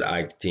force is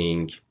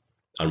acting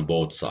on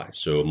both sides.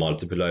 So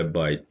multiplied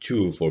by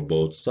 2 for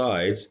both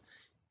sides,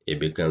 it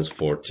becomes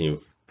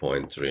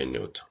 14.3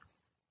 Newton.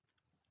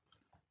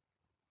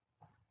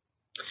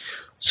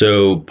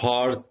 So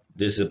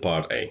this is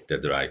part A, the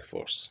drag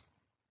force,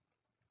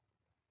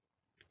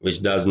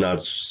 which does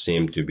not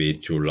seem to be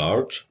too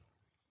large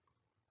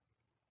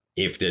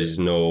if there is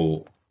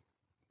no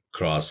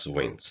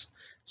crosswinds.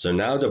 So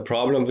now the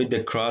problem with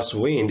the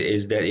crosswind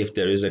is that if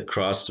there is a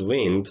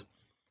crosswind,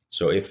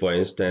 so if for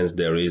instance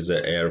there is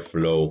an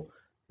airflow,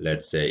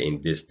 let's say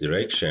in this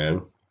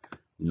direction,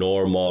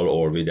 normal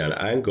or with an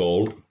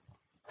angle,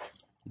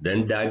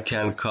 then that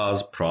can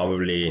cause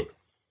probably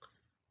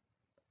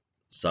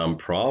some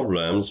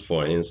problems.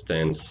 For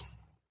instance,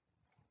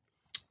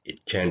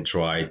 it can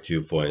try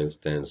to, for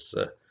instance,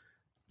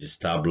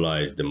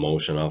 destabilize the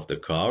motion of the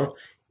car.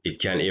 It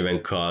can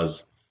even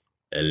cause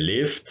a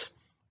lift,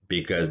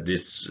 because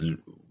this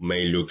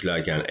may look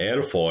like an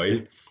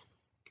airfoil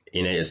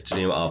in a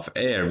stream of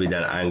air with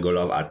an angle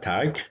of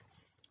attack.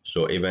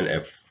 So even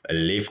if a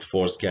lift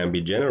force can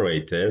be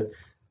generated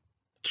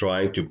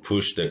trying to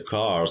push the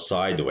car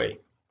sideways,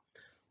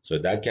 so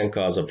that can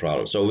cause a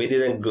problem. So we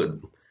didn't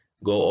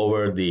go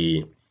over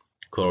the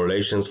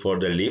correlations for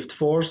the lift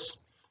force,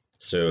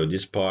 so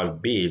this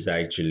part B is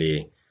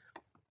actually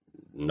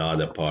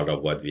not a part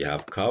of what we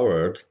have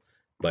covered,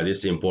 but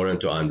it's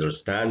important to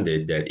understand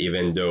it, that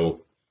even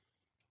though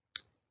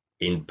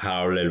in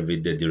parallel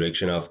with the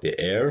direction of the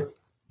air,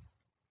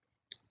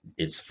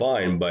 it's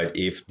fine, but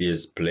if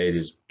this plate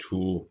is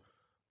too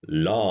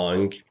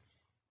long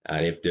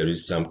and if there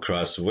is some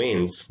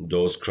crosswinds,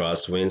 those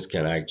crosswinds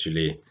can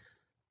actually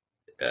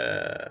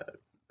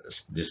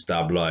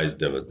destabilize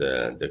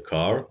the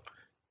car,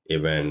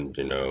 even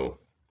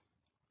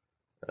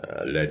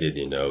let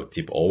it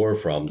tip over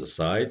from the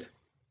side.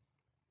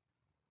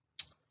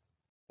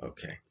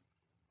 Okay.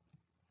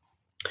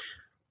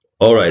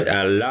 All right,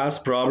 and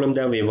last problem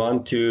that we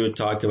want to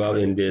talk about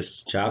in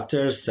this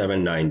chapter,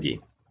 790.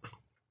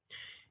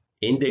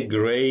 In the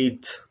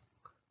Great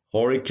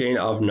Hurricane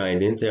of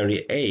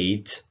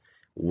 1938,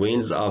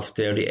 winds of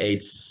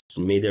 38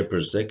 meters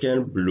per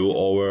second blew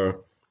over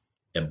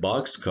a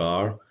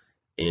boxcar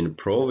in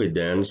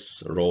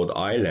Providence, Rhode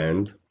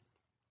Island.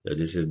 So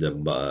this is the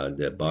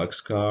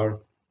boxcar.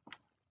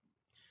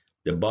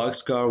 The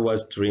boxcar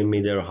was 3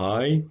 meter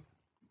high.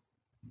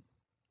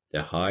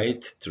 The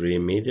height 3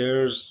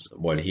 meters.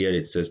 Well, here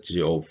it says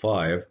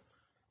 305.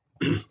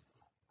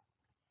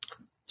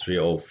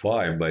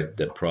 305, but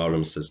the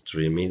problem says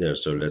 3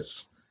 meters. So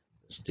let's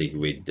stick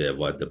with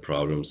what the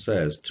problem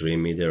says. 3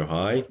 meter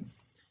high,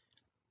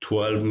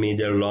 12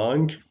 meter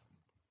long.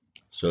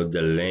 So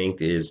the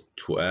length is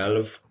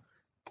 12.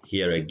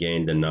 Here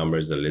again, the number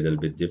is a little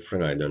bit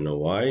different. I don't know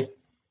why.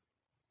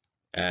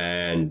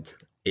 And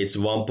it's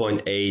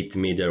 1.8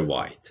 meter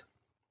wide.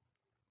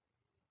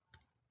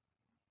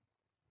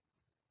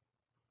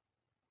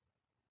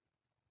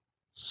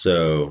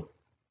 So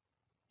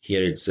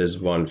here it says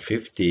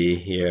 150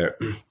 here.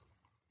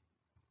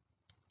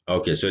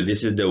 Okay, so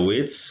this is the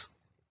width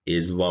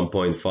is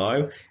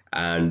 1.5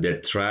 and the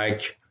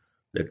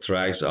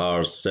tracks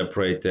are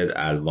separated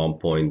at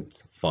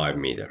 1.5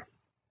 meter.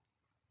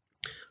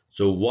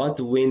 So what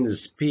wind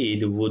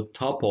speed would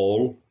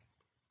topple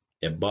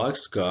a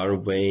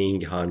boxcar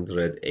weighing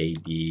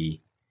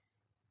 180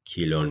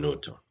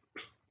 kilonewton?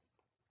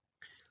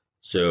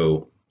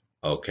 So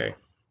okay,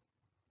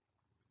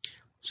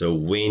 so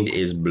wind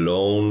is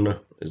blowing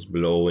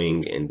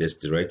in this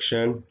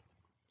direction,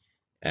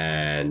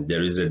 and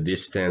there is a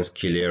distance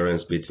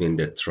clearance between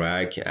the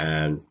track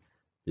and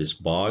this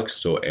box,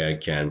 so air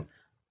can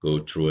go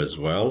through as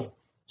well.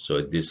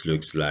 So this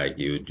looks like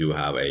you do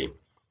have a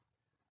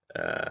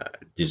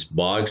this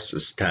box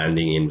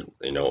standing in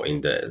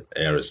in the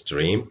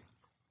airstream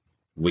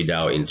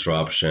without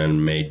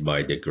interruption made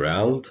by the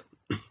ground.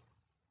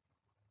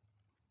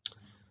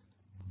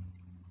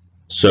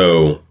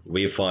 So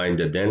we find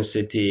the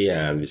density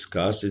and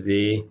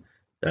viscosity.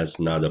 That's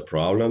not a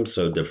problem.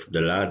 So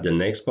the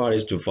next part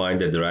is to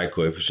find the drag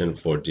coefficient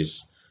for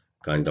this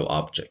kind of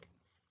object.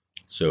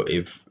 So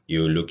if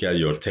you look at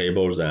your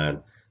tables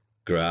and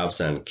graphs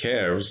and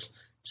curves,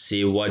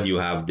 see what you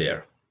have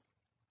there.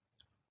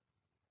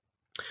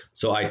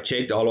 So I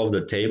checked all of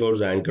the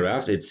tables and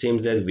graphs. It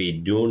seems that we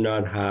do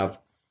not have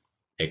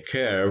a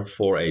curve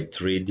for a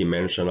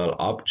three-dimensional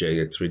object,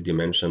 a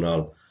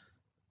three-dimensional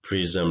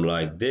prism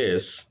like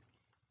this,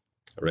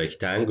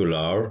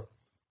 rectangular.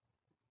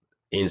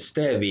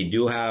 Instead, we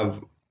do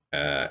have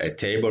a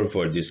table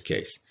for this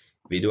case.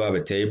 We do have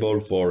a table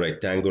for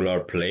rectangular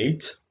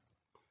plate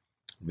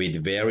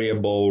with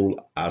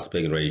variable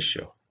aspect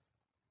ratio.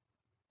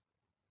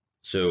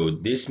 So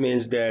this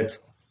means that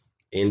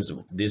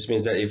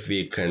if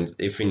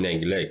we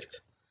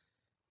neglect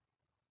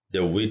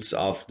the width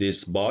of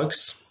this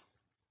box,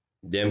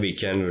 then we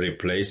can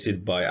replace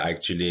it by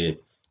actually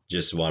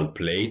just one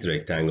plate,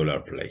 rectangular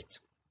plate.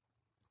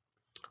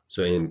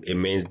 So it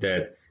means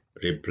that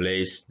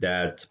replace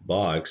that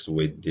box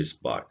with this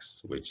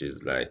box, which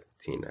is like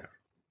thinner,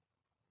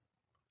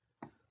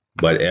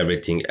 but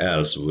everything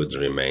else would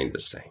remain the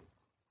same.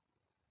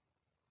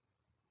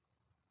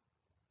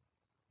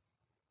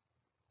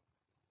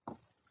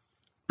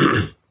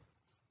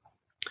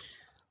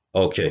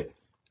 Okay,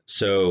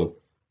 so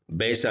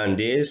based on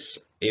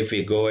this, if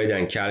we go ahead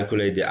and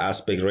calculate the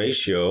aspect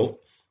ratio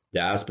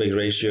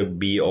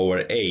B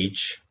over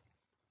H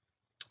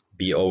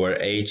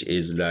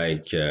is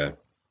like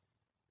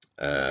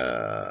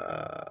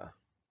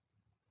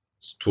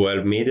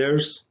 12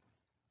 meters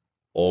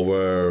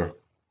over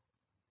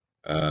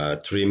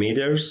 3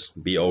 meters.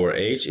 B over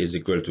H is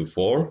equal to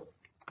 4.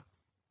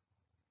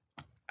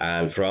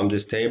 And from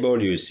this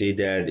table, you see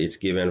that it's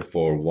given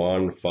for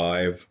 1,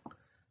 5.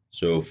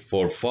 So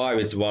for 5,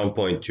 it's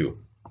 1.2.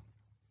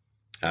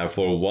 And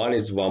for 1,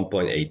 it's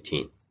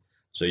 1.18.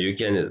 So you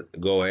can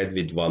go ahead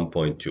with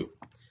 1.2.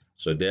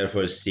 So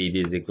therefore,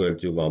 CD is equal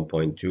to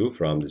 1.2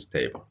 from this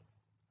table.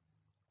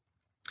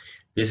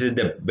 This is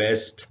the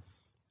best,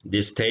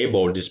 this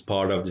table, this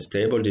part of this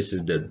table,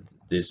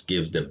 this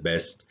gives the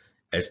best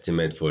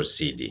estimate for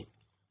CD,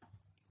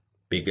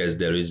 because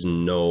there is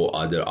no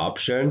other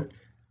option.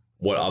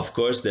 Well, of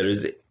course, there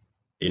is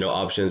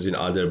options in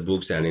other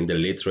books and in the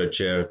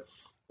literature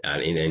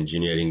and in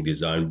engineering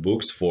design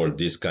books for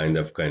this kind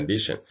of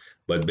condition.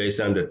 But based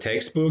on the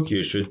textbook,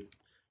 you should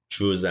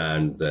choose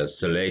and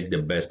select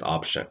the best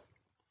option,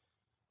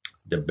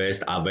 the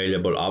best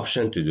available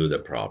option to do the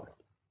problem.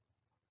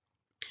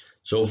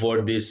 So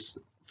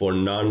for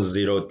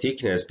non-zero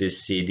thickness,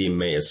 this CD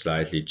may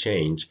slightly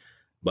change,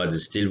 but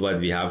still what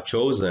we have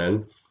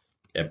chosen,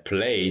 a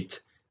plate,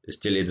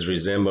 still it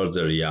resembles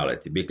the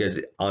reality, because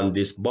on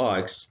this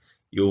box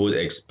you would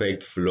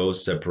expect flow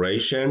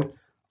separation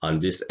on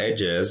these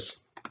edges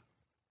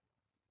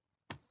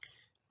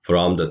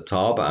from the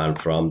top and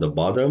from the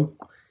bottom.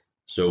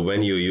 So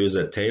when you use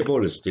a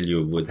table, still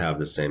you would have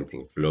the same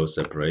thing, flow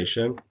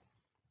separation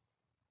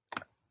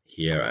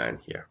here and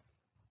here.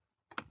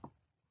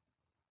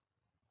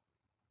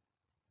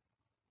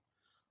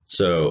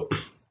 So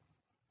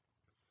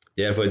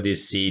therefore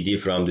this CD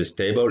from this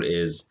table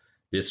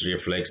this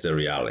reflects the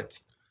reality.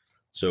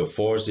 So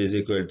force is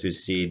equal to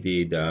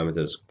CD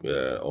diameter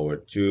over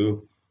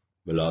 2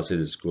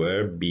 velocity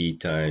square B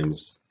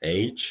times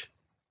H,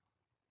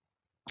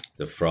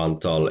 the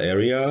frontal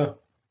area.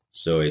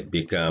 So it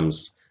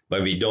becomes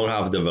but we don't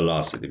have the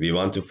velocity. We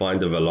want to find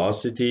the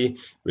velocity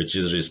which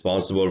is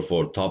responsible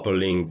for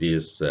toppling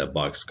this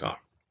boxcar.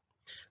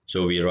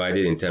 So we write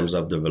it in terms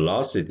of the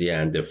velocity,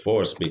 and the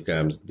force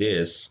becomes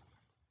this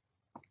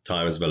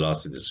times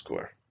velocity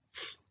square.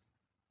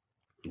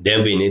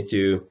 Then we need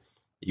to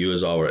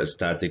use our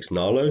statics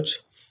knowledge.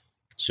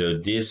 So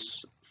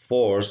this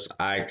force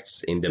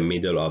acts in the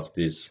middle of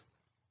this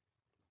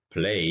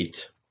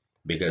plate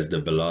because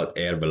the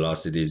air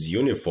velocity is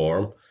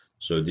uniform.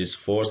 So this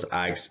force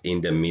acts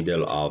in the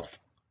middle of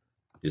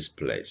this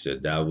plate. So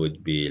that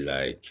would be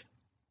like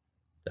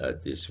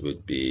that. This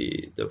would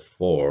be the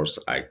force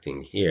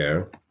acting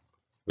here,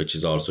 which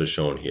is also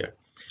shown here.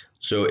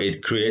 So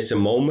it creates a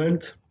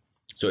moment.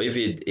 So if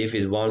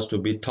it wants to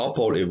be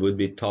toppled, it would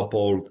be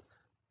toppled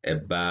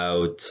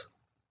about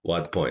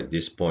what point?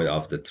 This point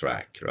of the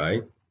track,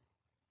 right?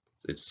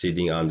 It's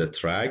sitting on the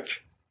track.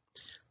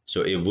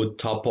 So it would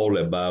topple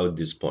about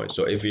this point.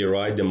 So if we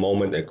write the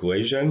moment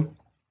equation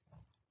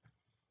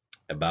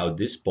about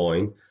this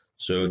point,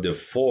 so the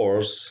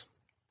force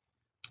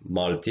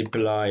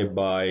multiplied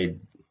by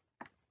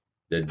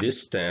the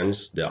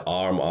distance, the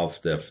arm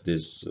of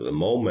this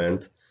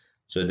moment,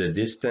 so the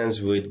distance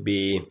would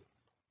be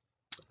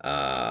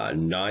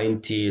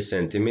 90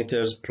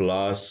 centimeters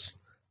plus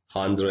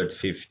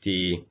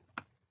 150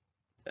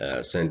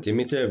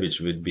 centimeter,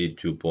 which would be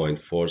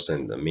 2.4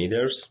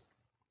 centimeters.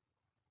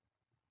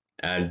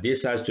 And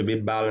this has to be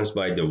balanced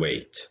by the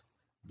weight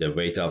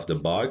of the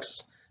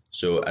box.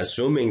 So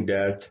assuming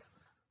that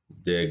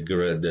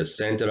the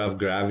center of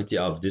gravity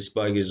of this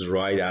box is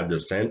right at the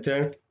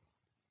center,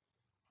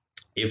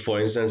 if for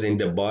instance in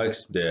the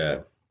box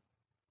the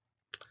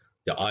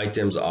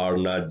items are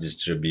not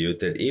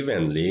distributed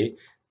evenly,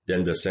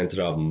 then the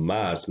center of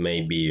mass may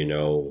be, you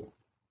know,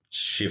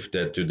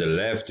 shifted to the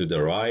left, to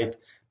the right,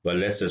 but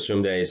let's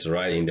assume that it's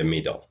right in the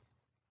middle.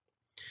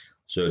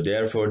 So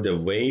therefore the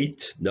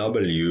weight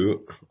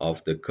W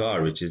of the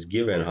car, which is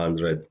given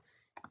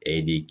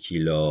 180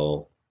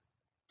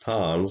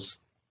 kilotons,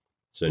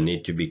 so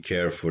need to be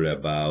careful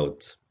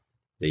about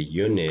the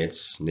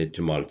units, need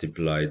to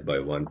multiply it by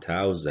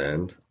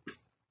 1000,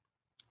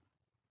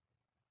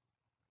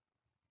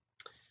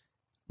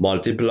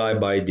 multiply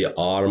by the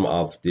arm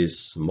of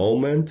this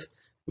moment,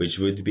 which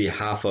would be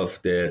half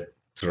of the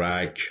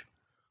track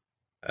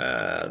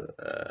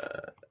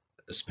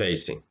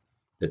spacing.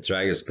 The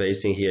track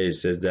spacing here, it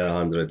says that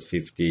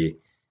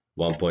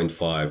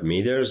 151.5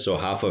 meters, so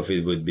half of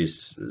it would be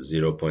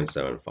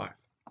 0.75.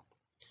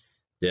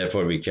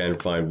 Therefore, we can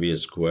find V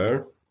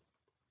square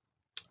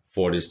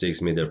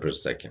 46 meters per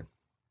second.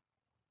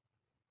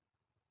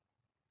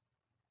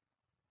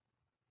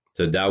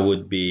 So that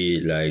would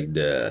be like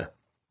the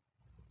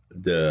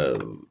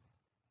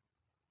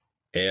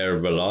air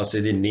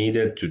velocity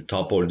needed to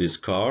topple this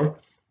car.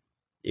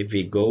 If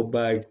we go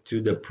back to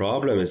the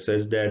problem, it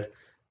says that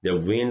the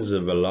wind's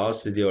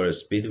velocity or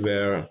speed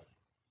were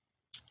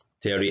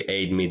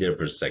 38 meters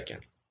per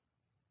second.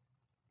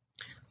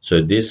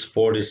 So this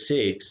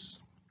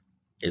 46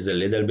 is a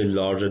little bit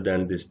larger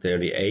than this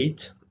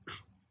 38.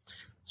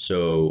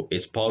 So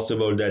it's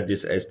possible that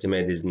this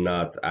estimate is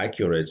not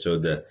accurate. So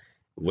the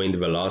wind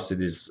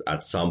velocities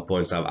at some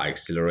points have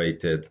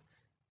accelerated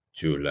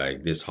to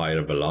like this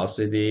higher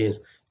velocity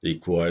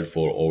required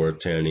for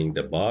overturning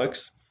the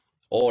box.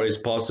 Or it's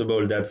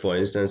possible that, for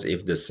instance,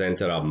 if the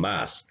center of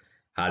mass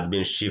had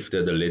been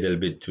shifted a little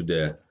bit to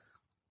the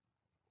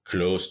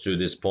close to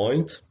this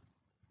point,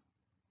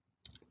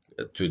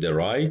 to the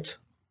right,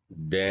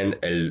 then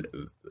a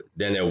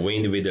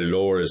wind with a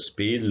lower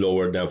speed,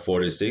 lower than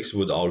 46,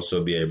 would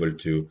also be able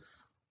to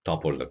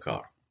topple the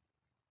car.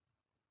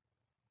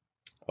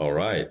 All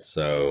right,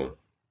 so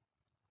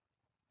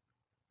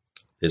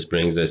this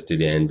brings us to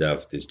the end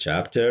of this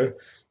chapter.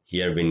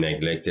 Here we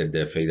neglected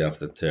the effect of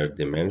the third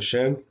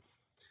dimension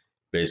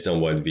based on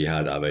what we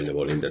had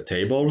available in the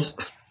tables.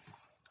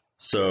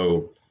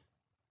 So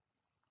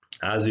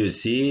as you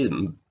see,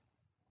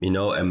 you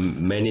know,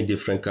 many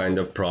different kind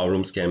of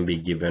problems can be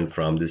given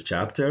from this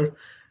chapter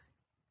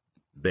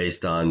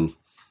based on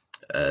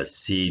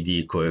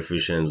CD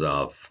coefficients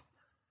of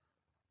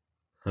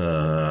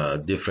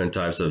different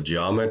types of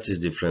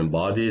geometries, different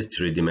bodies,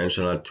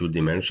 three-dimensional,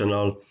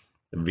 two-dimensional.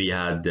 We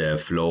had the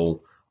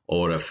flow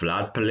over a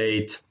flat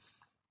plate.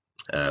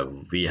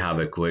 We have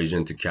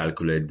equation to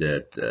calculate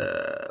the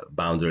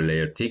boundary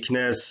layer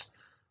thickness,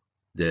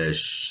 the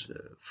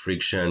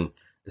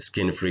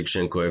skin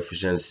friction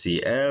coefficient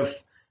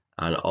CF,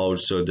 and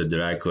also the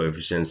drag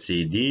coefficient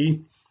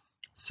CD.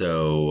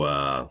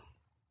 So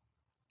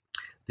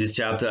this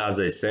chapter, as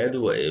I said,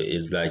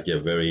 is like a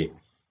very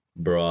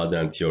broad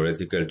and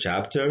theoretical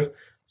chapter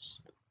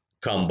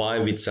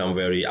combined with some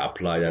very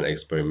applied and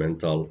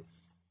experimental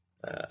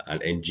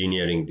and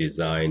engineering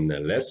design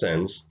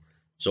lessons.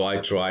 So I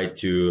try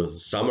to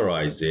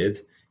summarize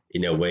it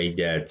in a way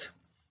that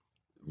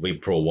we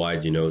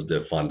provide, you know,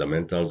 the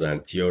fundamentals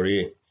and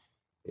theory,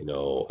 you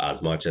know,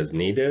 as much as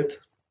needed,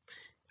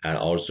 and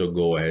also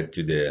go ahead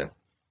to the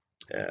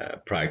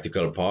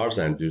practical parts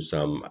and do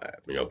some,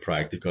 you know,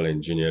 practical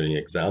engineering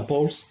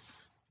examples.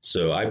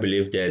 So I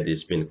believe that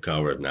it's been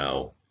covered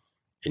now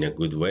in a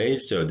good way.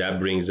 So that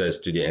brings us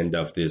to the end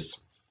of this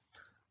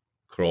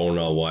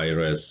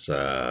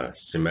coronavirus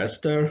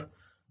semester.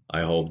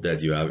 I hope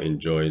that you have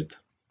enjoyed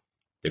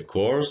the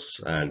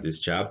course and this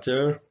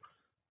chapter,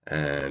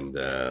 and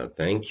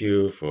thank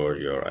you for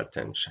your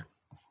attention.